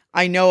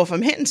 I know if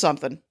I'm hitting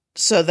something.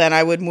 So then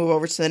I would move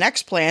over to the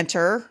next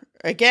planter.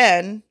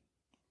 Again,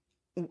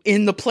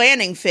 in the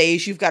planning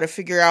phase, you've got to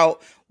figure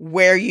out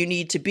where you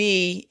need to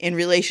be in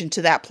relation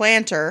to that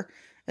planter,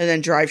 and then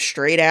drive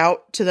straight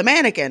out to the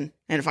mannequin.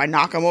 And if I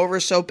knock him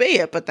over, so be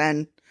it. But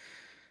then,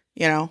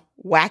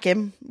 whack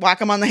him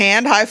on the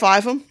hand, high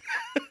five him,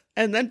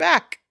 and then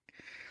back.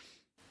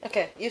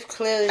 Okay, you've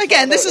clearly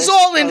Again, thought this about is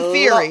all in a lot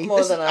theory.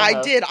 more than I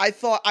have.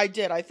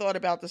 I thought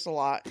about this a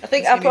lot. I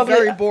think it's I gonna probably be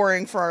very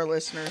boring for our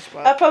listeners,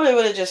 I but probably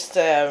would have just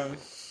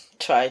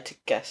tried to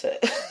guess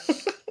it,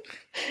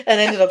 and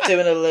ended up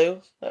doing a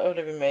loo. That would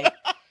have been me.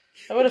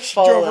 I would have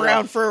fallen drove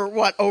around off. for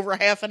what, over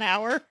half an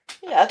hour?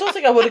 Yeah, I don't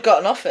think I would have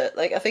gotten off it.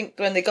 Like, I think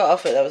when they got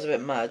off it, that was a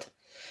bit mad.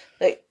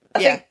 Like, I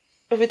think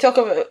if we talk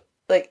about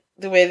like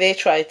the way they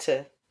tried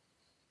to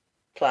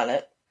plan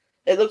it,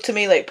 it looked to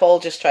me like Paul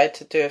just tried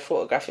to do a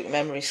photographic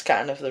memory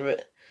scan of the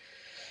route.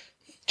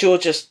 Joe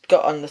just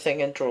got on the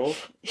thing and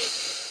drove.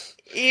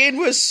 Ian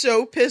was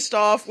so pissed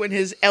off when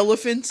his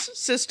elephant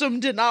system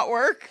did not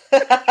work.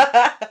 'Cause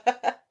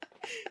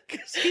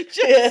he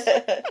just...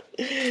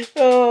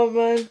 Oh,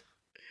 man.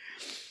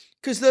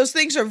 Because those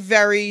things are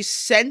very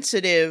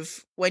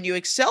sensitive when you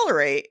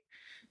accelerate.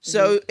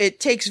 So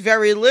it takes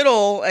very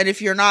little, and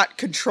if you're not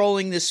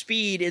controlling the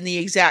speed in the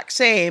exact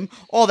same,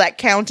 all that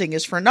counting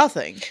is for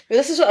nothing. But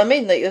this is what I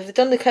mean. Like, if they've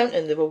done the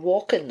counting, they were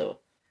walking, though.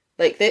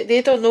 Like,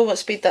 they don't know what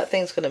speed that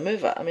thing's going to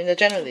move at. I mean, they're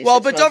generally... Well,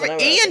 but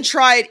don't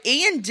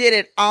Ian did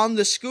it on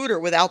the scooter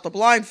without the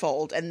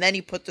blindfold, and then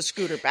he put the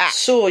scooter back.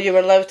 So you were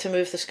allowed to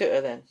move the scooter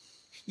then?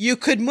 You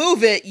could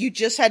move it, you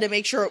just had to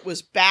make sure it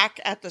was back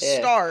at the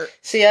start.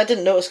 See, I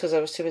didn't notice because I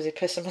was too busy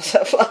pissing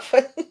myself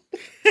laughing.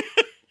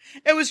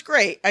 It was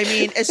great. I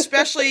mean,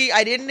 especially,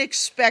 I didn't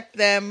expect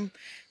them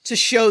to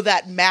show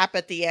that map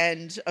at the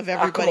end of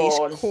everybody's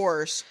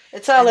course.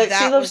 It's Alex.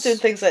 He loves doing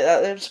things like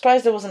that. I'm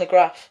surprised there wasn't a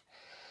graph.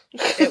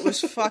 It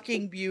was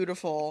fucking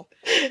beautiful.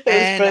 It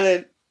was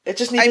brilliant. It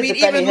just needed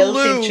the Benny Hill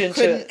theme tune to it.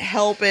 Couldn't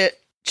help it.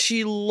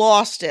 She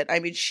lost it. I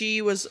mean,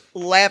 she was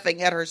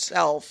laughing at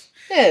herself.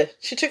 Yeah,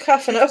 she took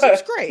half an hour. It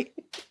was great.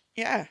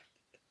 Yeah.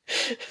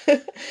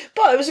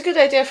 But it was a good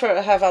idea for her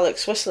to have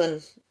Alex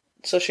whistling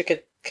so she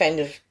could kind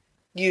of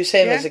use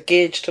him as a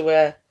gauge to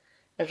where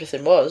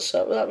everything was.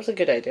 So that was a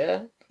good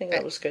idea. I think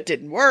that was good. It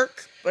didn't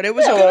work, but it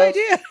was a good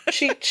idea.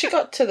 she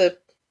got to the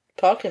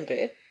parking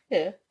bay,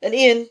 yeah. And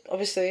Ian,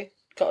 obviously,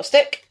 got a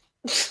stick.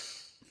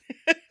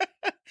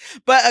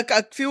 But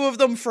a few of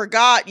them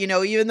forgot,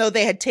 even though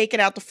they had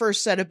taken out the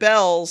first set of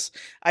bells,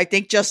 I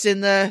think just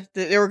in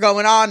they were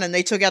going on and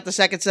they took out the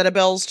second set of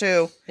bells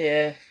too.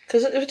 Yeah,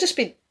 because it would just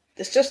be,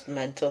 it's just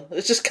mental.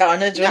 It's just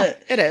carnage, isn't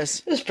it? It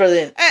is. It was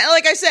brilliant. And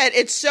like I said,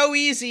 it's so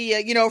easy,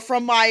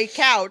 from my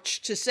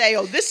couch to say,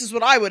 oh, this is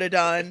what I would have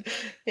done.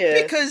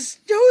 Yeah. Because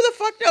who the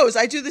fuck knows?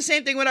 I do the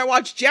same thing when I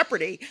watch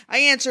Jeopardy. I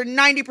answer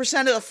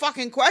 90% of the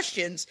fucking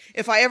questions.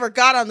 If I ever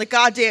got on the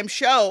goddamn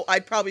show,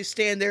 I'd probably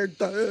stand there,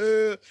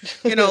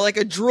 like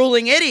a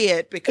drooling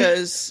idiot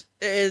because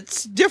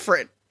it's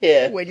different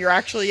when you're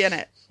actually in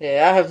it.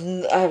 Yeah, I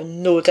have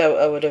no doubt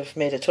I would have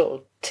made a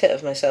total tit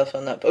of myself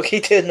on that bookie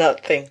doing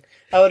that thing.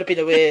 I would have been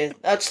away.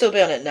 I'd still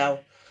be on it now.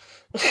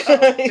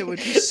 It would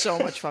be so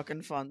much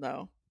fucking fun,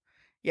 though.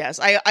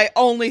 Yes, I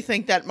only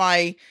think that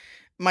my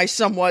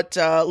somewhat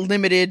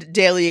limited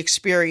daily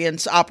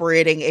experience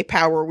operating a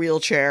power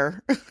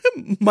wheelchair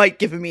might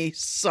give me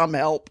some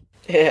help.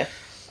 Yeah,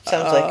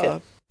 sounds like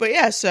it. But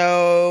yeah,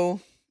 so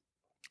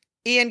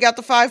Ian got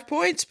the 5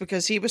 points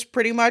because he was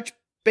pretty much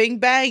bing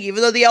bang.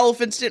 Even though the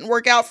elephants didn't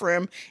work out for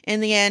him, in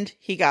the end,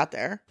 he got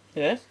there.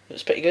 Yeah, it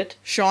was pretty good.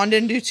 Sean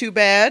didn't do too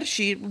bad.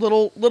 She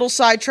little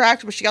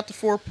sidetracked, but she got the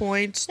 4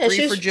 points. Yeah,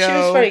 3 for Joe. She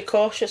was very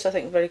cautious, I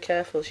think, very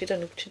careful. She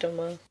done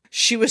well.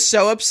 She was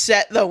so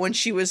upset though when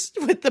she was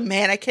with the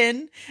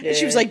mannequin, and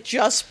she was like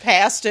just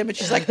past him, and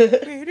she's like,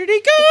 "Where did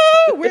he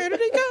go? Where did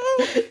he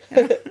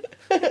go?"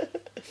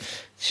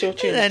 Show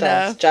tunes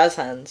dance, jazz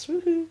hands.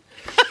 Woohoo!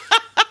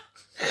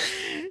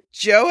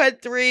 Joe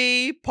had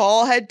 3,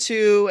 Paul had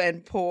 2,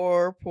 and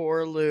poor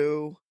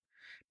Lou.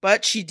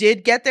 But she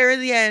did get there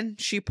in the end.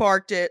 She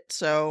parked it,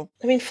 so...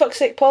 I mean, fuck's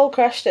sake, Paul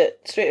crashed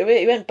it straight away.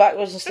 He went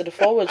backwards instead of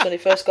forwards when he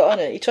first got on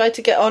it. He tried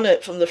to get on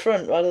it from the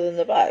front rather than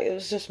the back. It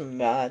was just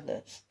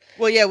madness.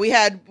 Well, yeah, we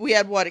had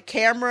what, a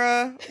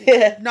camera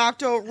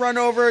run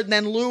over, and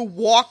then Lou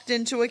walked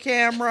into a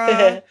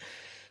camera.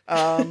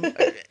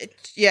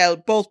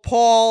 Both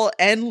Paul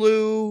and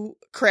Lou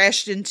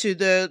crashed into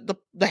the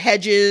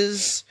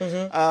hedges.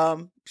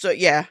 Mm-hmm. So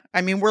yeah,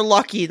 I mean, we're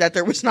lucky that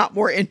there was not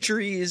more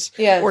injuries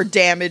or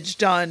damage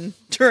done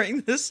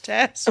during this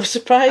test. I'm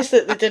surprised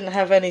that they didn't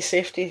have any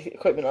safety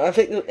equipment on. I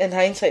think in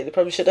hindsight they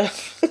probably should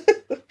have.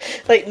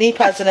 Like knee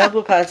pads and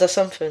elbow pads or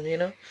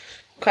something,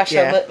 Crash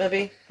helmet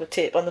maybe, with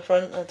tape on the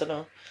front, I don't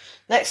know.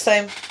 Next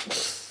time.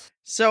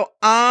 So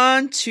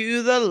on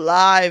to the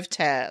live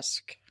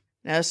task.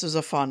 Now this is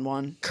a fun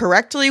one.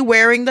 Correctly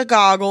wearing the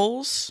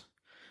goggles,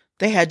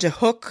 they had to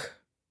hook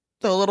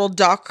the little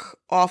duck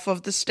off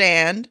of the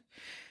stand.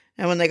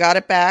 And when they got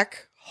it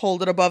back,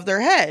 hold it above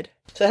their head.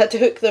 So they had to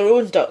hook their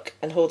own duck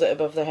and hold it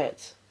above their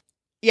heads.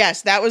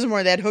 Yes, that was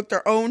more. They had hooked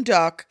their own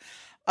duck.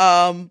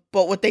 But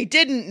what they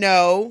didn't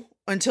know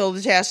until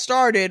the task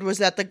started was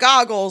that the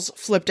goggles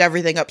flipped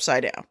everything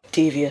upside down.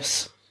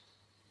 Devious,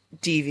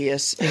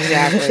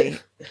 exactly.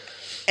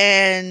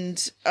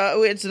 And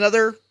it's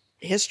another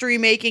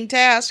history-making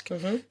task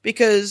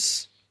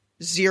because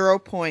 0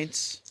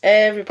 points.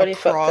 Everybody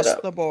across fucked it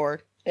up. the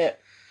board. Yeah.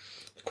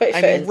 Quite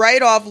I fitting. mean,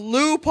 right off,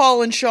 Lou,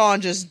 Paul, and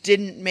Sean just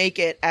didn't make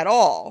it at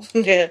all.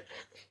 Yeah.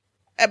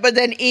 But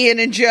then Ian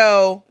and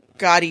Joe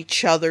got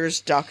each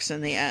other's ducks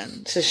in the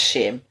end. It's a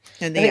shame.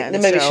 In I the think end, they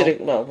maybe so- should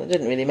have. Well, it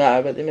didn't really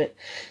matter, but they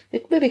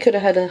maybe could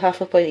have had a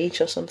half a point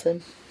each or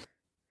something.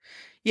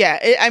 Yeah,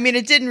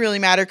 it didn't really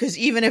matter because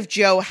even if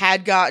Joe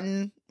had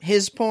gotten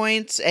his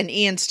points, and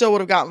Ian still would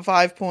have gotten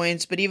 5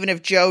 points, but even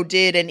if Joe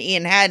did and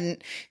Ian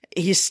hadn't,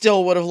 he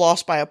still would have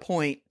lost by a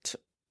point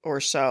or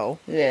so.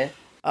 Yeah.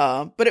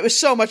 But it was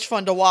so much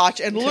fun to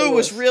watch, and Lou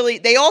was really.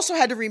 They also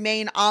had to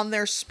remain on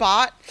their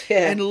spot,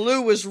 and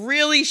Lou was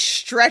really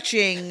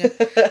stretching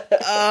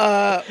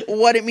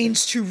what it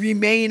means to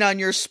remain on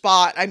your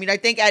spot. I mean, I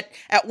think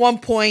at one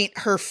point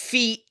her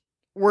feet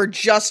were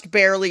just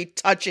barely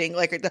touching,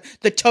 like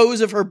the toes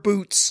of her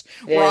boots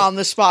were on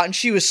the spot, and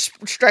she was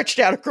stretched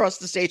out across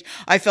the stage.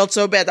 I felt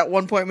so bad that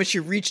one point when she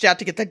reached out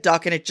to get the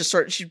duck, and it just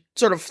she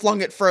sort of flung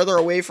it further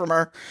away from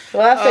her.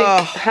 Well,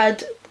 I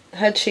think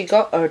had she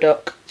got her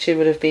duck, she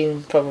would have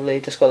been probably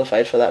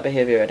disqualified for that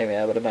behaviour anyway,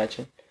 I would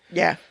imagine.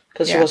 Yeah.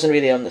 Because she wasn't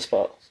really on the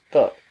spot.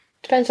 But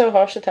depends how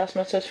harsh the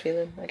taskmaster's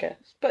feeling, I guess.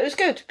 But it was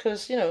good,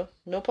 because,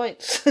 no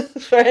points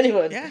for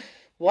anyone. Yeah.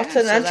 What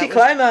an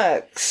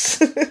anticlimax!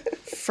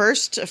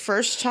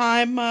 First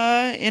time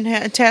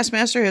in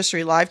Taskmaster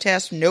history, live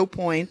task, no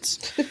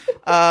points.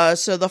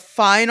 So the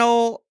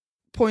final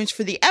points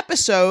for the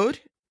episode,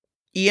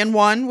 Ian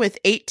won with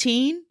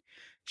 18,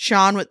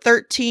 Sean with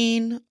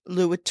 13,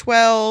 Lou with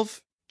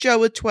 12, Joe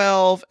with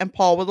 12, and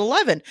Paul with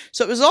 11.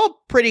 So it was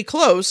all pretty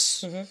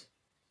close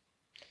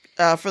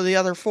for the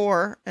other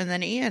 4, and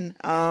then Ian.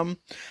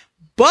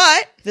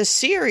 But the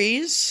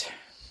series...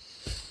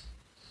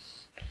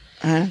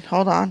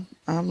 hold on.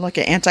 I'm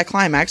looking at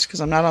anticlimax because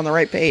I'm not on the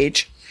right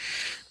page.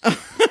 Do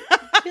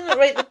you not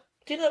write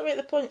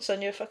the points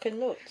on your fucking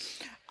notes?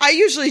 I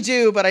usually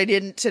do, but I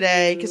didn't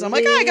today because I'm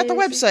like, I got the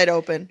website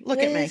open. Look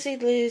at me.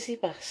 Lazy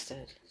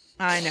bastard.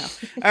 I know.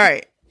 All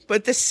right.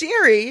 But the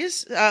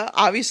series,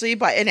 obviously,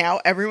 by now,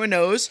 everyone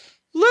knows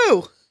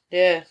Lou.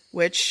 Yeah.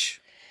 Which...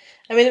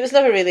 I mean, it was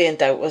never really in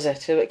doubt, was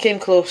it? It came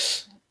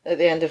close at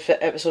the end of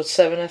episode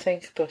 7, I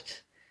think,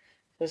 but...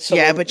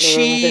 Yeah, but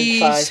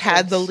she's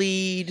had the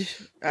lead.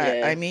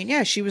 I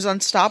mean, she was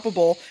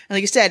unstoppable. And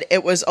like I said,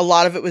 a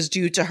lot of it was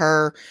due to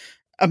her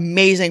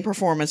amazing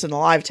performance in the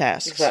live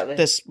tasks. Exactly.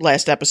 This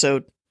last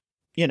episode,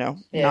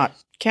 not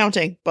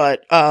counting,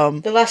 but...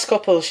 the last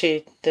couple,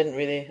 she didn't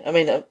really... I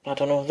mean, I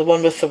don't know, the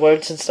one with the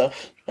words and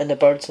stuff, and the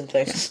birds and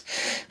things.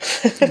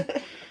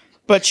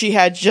 But she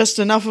had just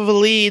enough of a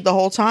lead the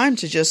whole time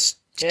to just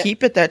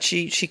keep it that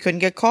she couldn't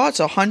get caught.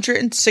 So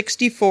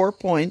 164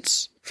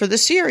 points for the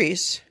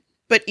series.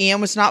 But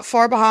Ian was not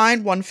far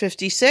behind,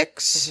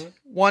 156,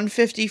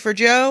 150 for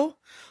Joe,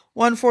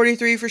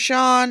 143 for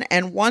Sean,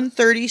 and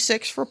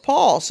 136 for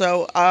Paul.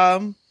 So, it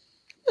was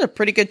a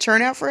pretty good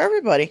turnout for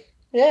everybody.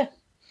 Yeah.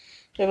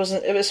 It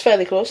was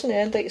fairly close in the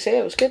end, like you say.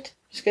 It was good.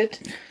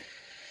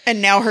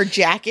 And now her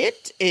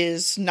jacket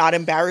is not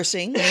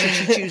embarrassing. Should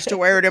she choose to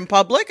wear it in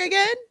public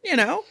again?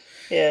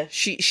 Yeah.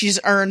 She's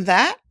earned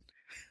that.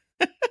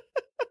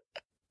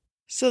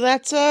 So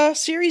that's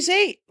series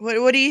 8.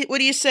 What do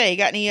you say?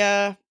 Got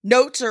any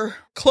notes or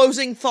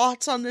closing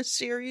thoughts on this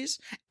series?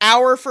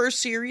 Our first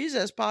series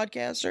as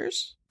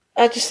podcasters.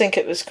 I just think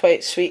it was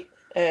quite sweet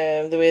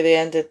the way they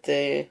ended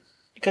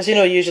because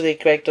usually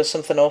Greg does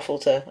something awful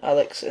to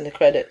Alex in the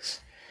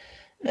credits,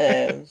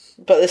 but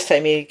this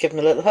time he gave him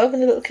a little hug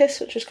and a little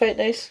kiss, which was quite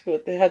nice.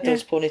 They had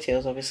those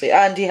ponytails, obviously,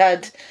 and he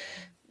had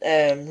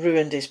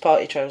ruined his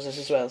party trousers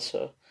as well.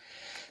 So.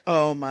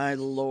 Oh my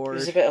lord. It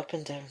was a bit up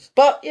and down.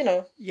 But,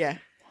 yeah.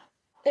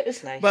 It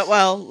was nice. But,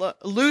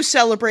 Lou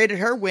celebrated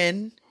her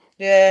win.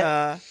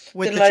 Yeah.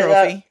 With the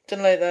trophy.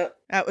 Didn't like that.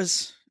 That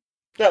was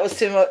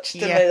too much.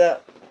 Didn't like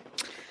that.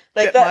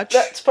 Like,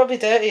 that's probably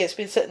dirty. It's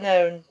been sitting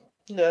there and...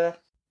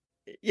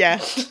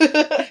 Yeah.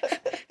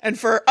 And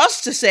for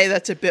us to say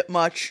that's a bit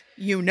much,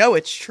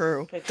 it's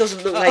true. It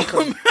doesn't look like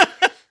him.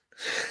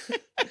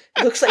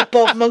 It looks like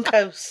Bob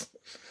Monkhouse.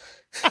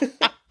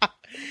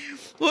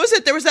 What was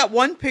it? There was that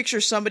one picture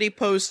somebody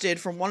posted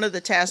from one of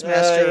the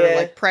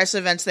Taskmaster press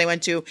events they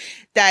went to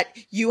that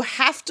you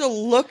have to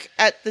look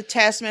at the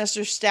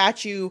Taskmaster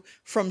statue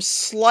from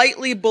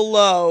slightly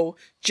below,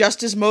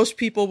 just as most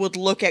people would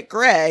look at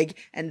Greg,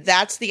 and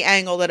that's the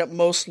angle that it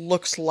most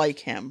looks like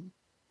him.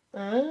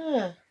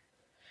 Ah.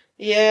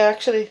 Yeah,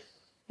 actually.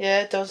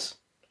 Yeah, it does.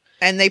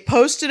 And they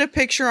posted a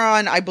picture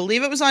on, I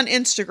believe it was on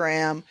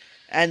Instagram,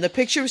 and the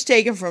picture was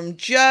taken from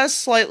just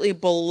slightly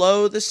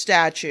below the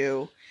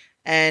statue.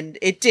 And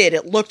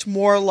it looked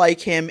more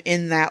like him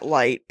in that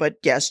light. But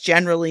yes,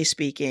 generally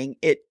speaking,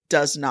 it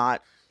does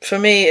not. For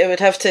me,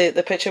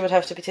 the picture would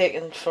have to be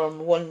taken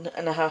from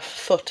 1.5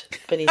 foot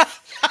beneath.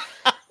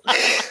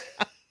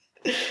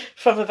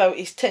 From about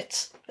his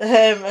tits.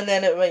 And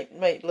then it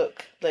might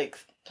look like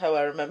how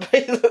I remember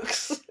he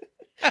looks.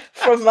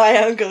 From my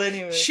angle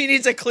anyway. She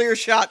needs a clear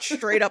shot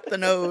straight up the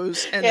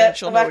nose, and then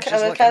she'll know what she's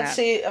looking at.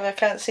 If I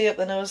can't see up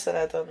the nose, then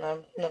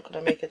I'm not going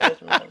to make a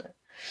judgment on it.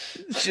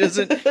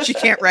 She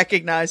can't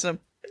recognize him.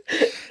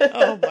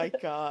 Oh my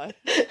god.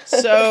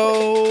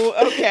 So,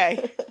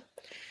 okay.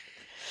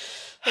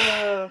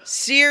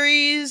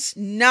 Series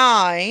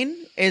 9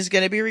 is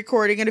going to be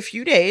recording in a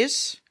few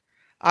days.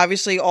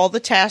 Obviously, all the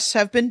tasks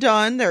have been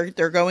done.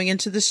 They're going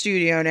into the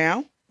studio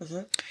now.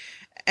 Mm-hmm.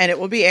 And it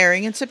will be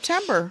airing in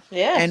September.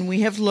 Yeah. And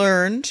we have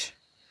learned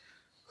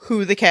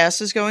who the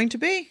cast is going to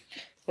be.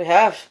 We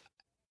have.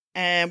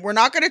 And we're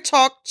not going to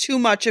talk too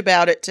much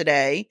about it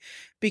today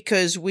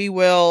because we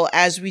will,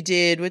 as we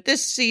did with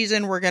this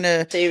season, we're going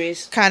to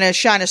kind of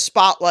shine a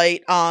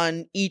spotlight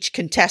on each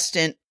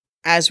contestant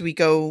as we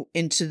go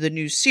into the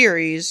new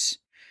series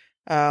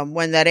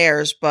when that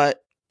airs.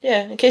 But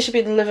yeah, in case you've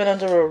been living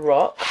under a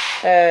rock,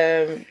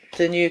 the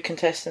new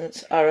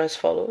contestants are as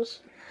follows: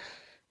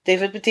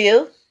 David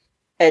Baddiel,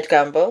 Ed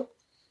Gamble,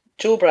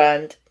 Joe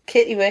Brand,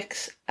 Katie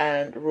Wicks,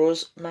 and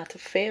Rose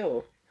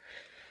Matafeo.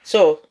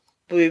 So,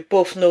 we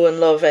both know and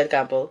love Ed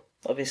Gamble,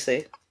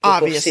 obviously. We've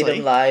both seen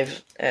him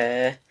live.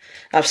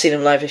 I've seen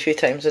him live a few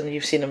times, and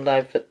you've seen him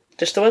live, but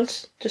just the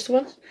once.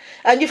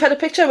 And you've had a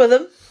picture with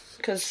him.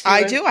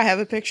 I do. I have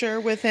a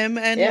picture with him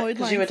and Lloyd Langford.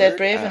 Because you were dead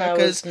brave and I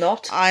was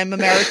not. I'm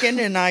American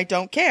and I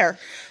don't care.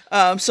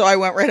 So I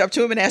went right up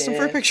to him and asked him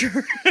for a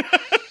picture.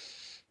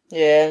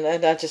 Yeah,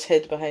 and I just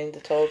hid behind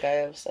the tall guy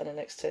I was standing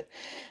next to.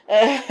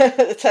 At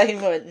the time,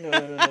 I went, no.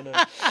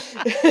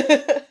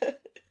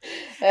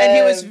 And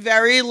he was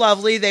very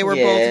lovely. They were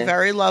both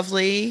very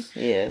lovely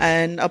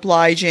and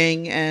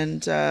obliging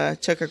and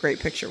took a great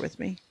picture with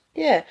me.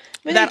 Yeah.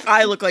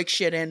 I look like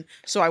shit in,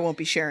 so I won't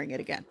be sharing it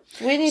again.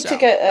 We need to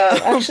get,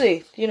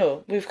 actually,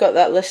 we've got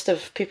that list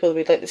of people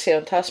we'd like to see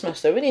on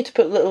Taskmaster. We need to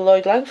put little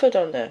Lloyd Langford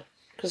on there,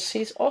 because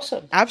he's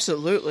awesome.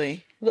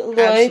 Absolutely. Little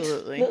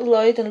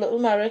Lloyd and little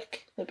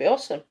Merrick. That'd be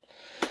awesome.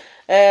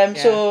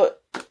 So,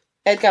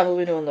 Ed Gamble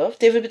we know and love.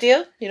 David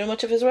Baddiel, you know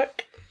much of his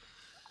work?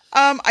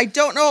 I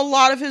don't know a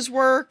lot of his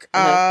work.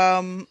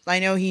 I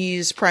know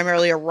he's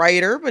primarily a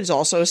writer, but he's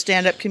also a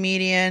stand-up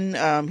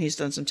comedian. He's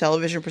done some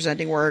television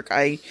presenting work.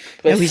 I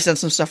know he's done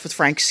some stuff with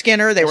Frank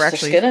Skinner. They were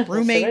actually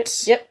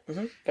roommates. Right. Yep.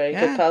 Mm-hmm. Very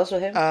good pals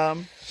with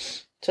him.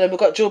 So then we've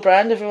got Joe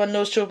Brand. Everyone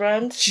knows Joe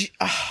Brand.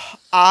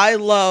 I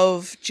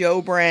love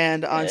Joe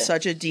Brand on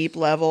such a deep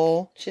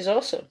level. She's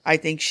awesome. I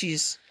think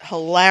she's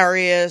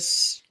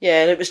hilarious.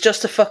 Yeah, and it was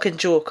just a fucking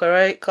joke,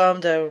 alright?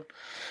 Calm down.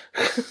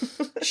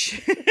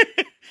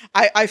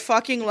 I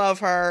fucking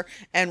love her,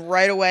 and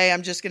right away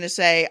I'm just going to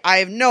say I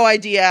have no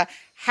idea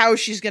how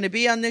she's going to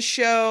be on this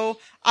show.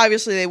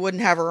 Obviously, they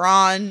wouldn't have her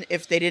on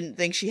if they didn't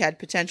think she had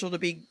potential to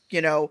be,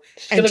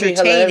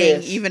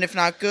 entertaining, even if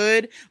not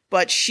good.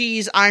 But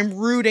I'm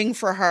rooting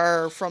for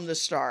her from the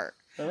start.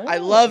 Oh. I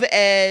love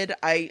Ed.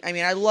 I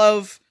mean, I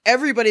love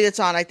everybody that's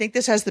on. I think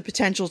this has the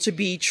potential to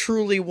be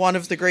truly one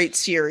of the great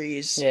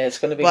series. Yeah, it's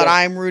going to be But good.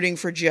 I'm rooting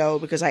for Joe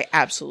because I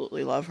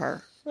absolutely love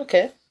her.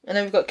 Okay. And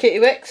then we've got Katie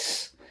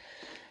Wicks,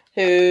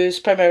 who's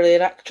primarily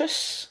an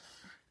actress.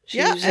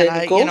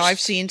 I've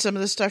seen some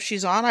of the stuff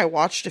she's on. I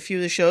watched a few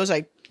of the shows.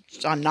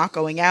 On Not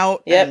Going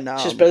Out. Yeah,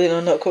 she's brilliant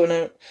on Not Going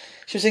Out.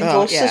 She was in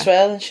Ghosts as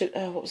well, and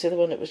what was the other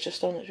one that was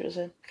just on that she was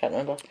in? Can't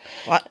remember.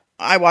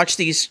 I watch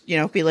these,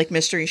 be like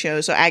mystery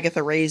shows. So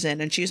Agatha Raisin,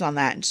 and she's on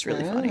that, and it's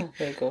really funny.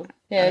 Very cool.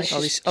 Yeah, like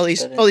all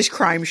these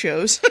crime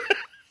shows.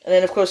 And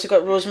then of course we've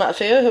got Rose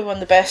Matafeo, who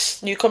won the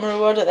Best Newcomer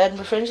Award at the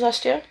Edinburgh Fringe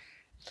last year.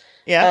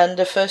 Yeah, and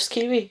the first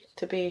Kiwi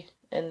to be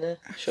in the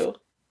show.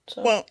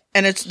 So. Well,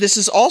 and this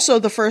is also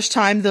the first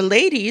time the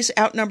ladies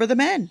outnumber the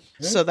men,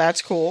 so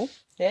that's cool.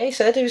 Yeah, he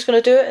said he was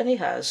going to do it, and he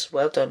has.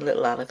 Well done,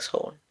 little Alex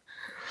Horne.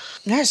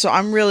 Yeah, so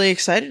I'm really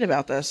excited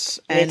about this.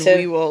 And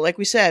we will, like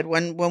we said,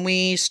 when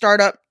we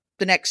start up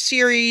the next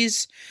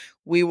series,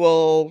 we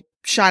will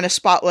shine a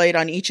spotlight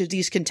on each of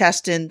these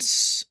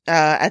contestants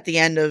at the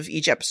end of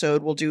each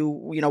episode. We'll do,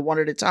 one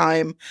at a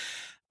time.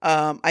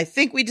 I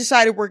think we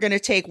decided we're going to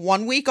take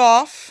 1 week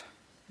off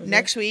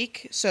next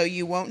week, so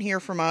you won't hear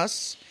from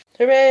us.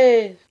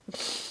 Hooray!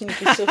 You'd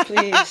be so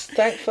pleased.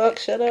 Thank fuck,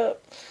 shut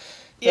up.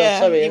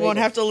 Yeah, you won't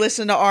have to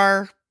listen to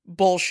our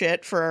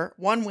bullshit for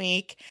 1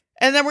 week.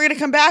 And then we're going to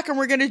come back and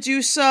we're going to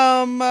do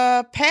some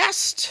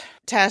past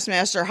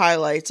Taskmaster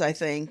highlights, I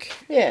think.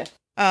 Yeah.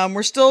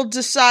 We're still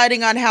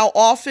deciding on how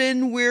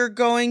often we're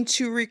going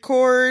to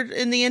record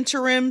in the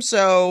interim,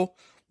 so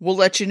we'll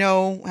let you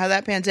know how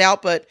that pans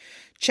out. But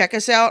check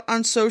us out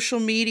on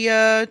social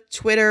media,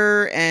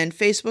 Twitter and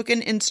Facebook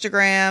and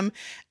Instagram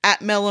at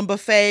Melon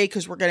Buffet,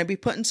 because we're going to be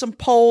putting some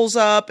polls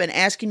up and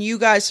asking you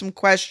guys some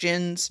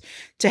questions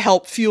to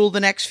help fuel the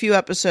next few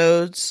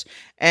episodes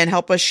and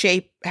help us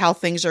shape how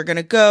things are going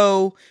to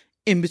go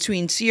in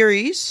between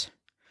series.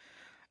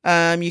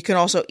 You can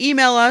also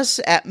email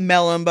us at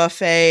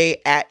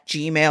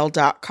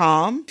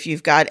melonbuffet@gmail.com if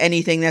you've got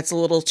anything that's a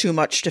little too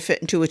much to fit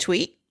into a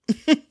tweet.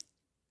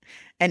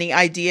 Any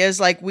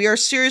ideas? We are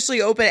seriously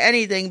open to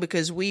anything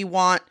because we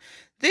want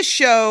this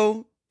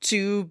show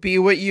to be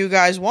what you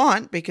guys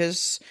want,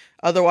 because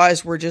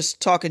otherwise we're just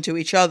talking to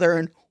each other,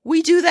 and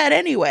we do that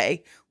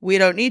anyway. We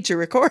don't need to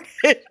record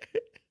it.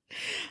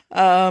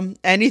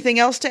 Anything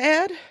else to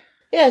add?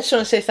 yeah, I just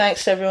want to say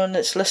thanks to everyone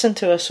that's listened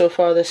to us so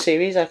far this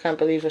series. I can't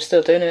believe we're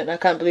still doing it, and I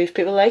can't believe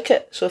people like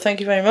it. So thank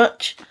you very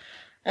much.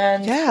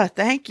 And yeah,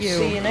 thank you.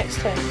 see you next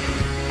time.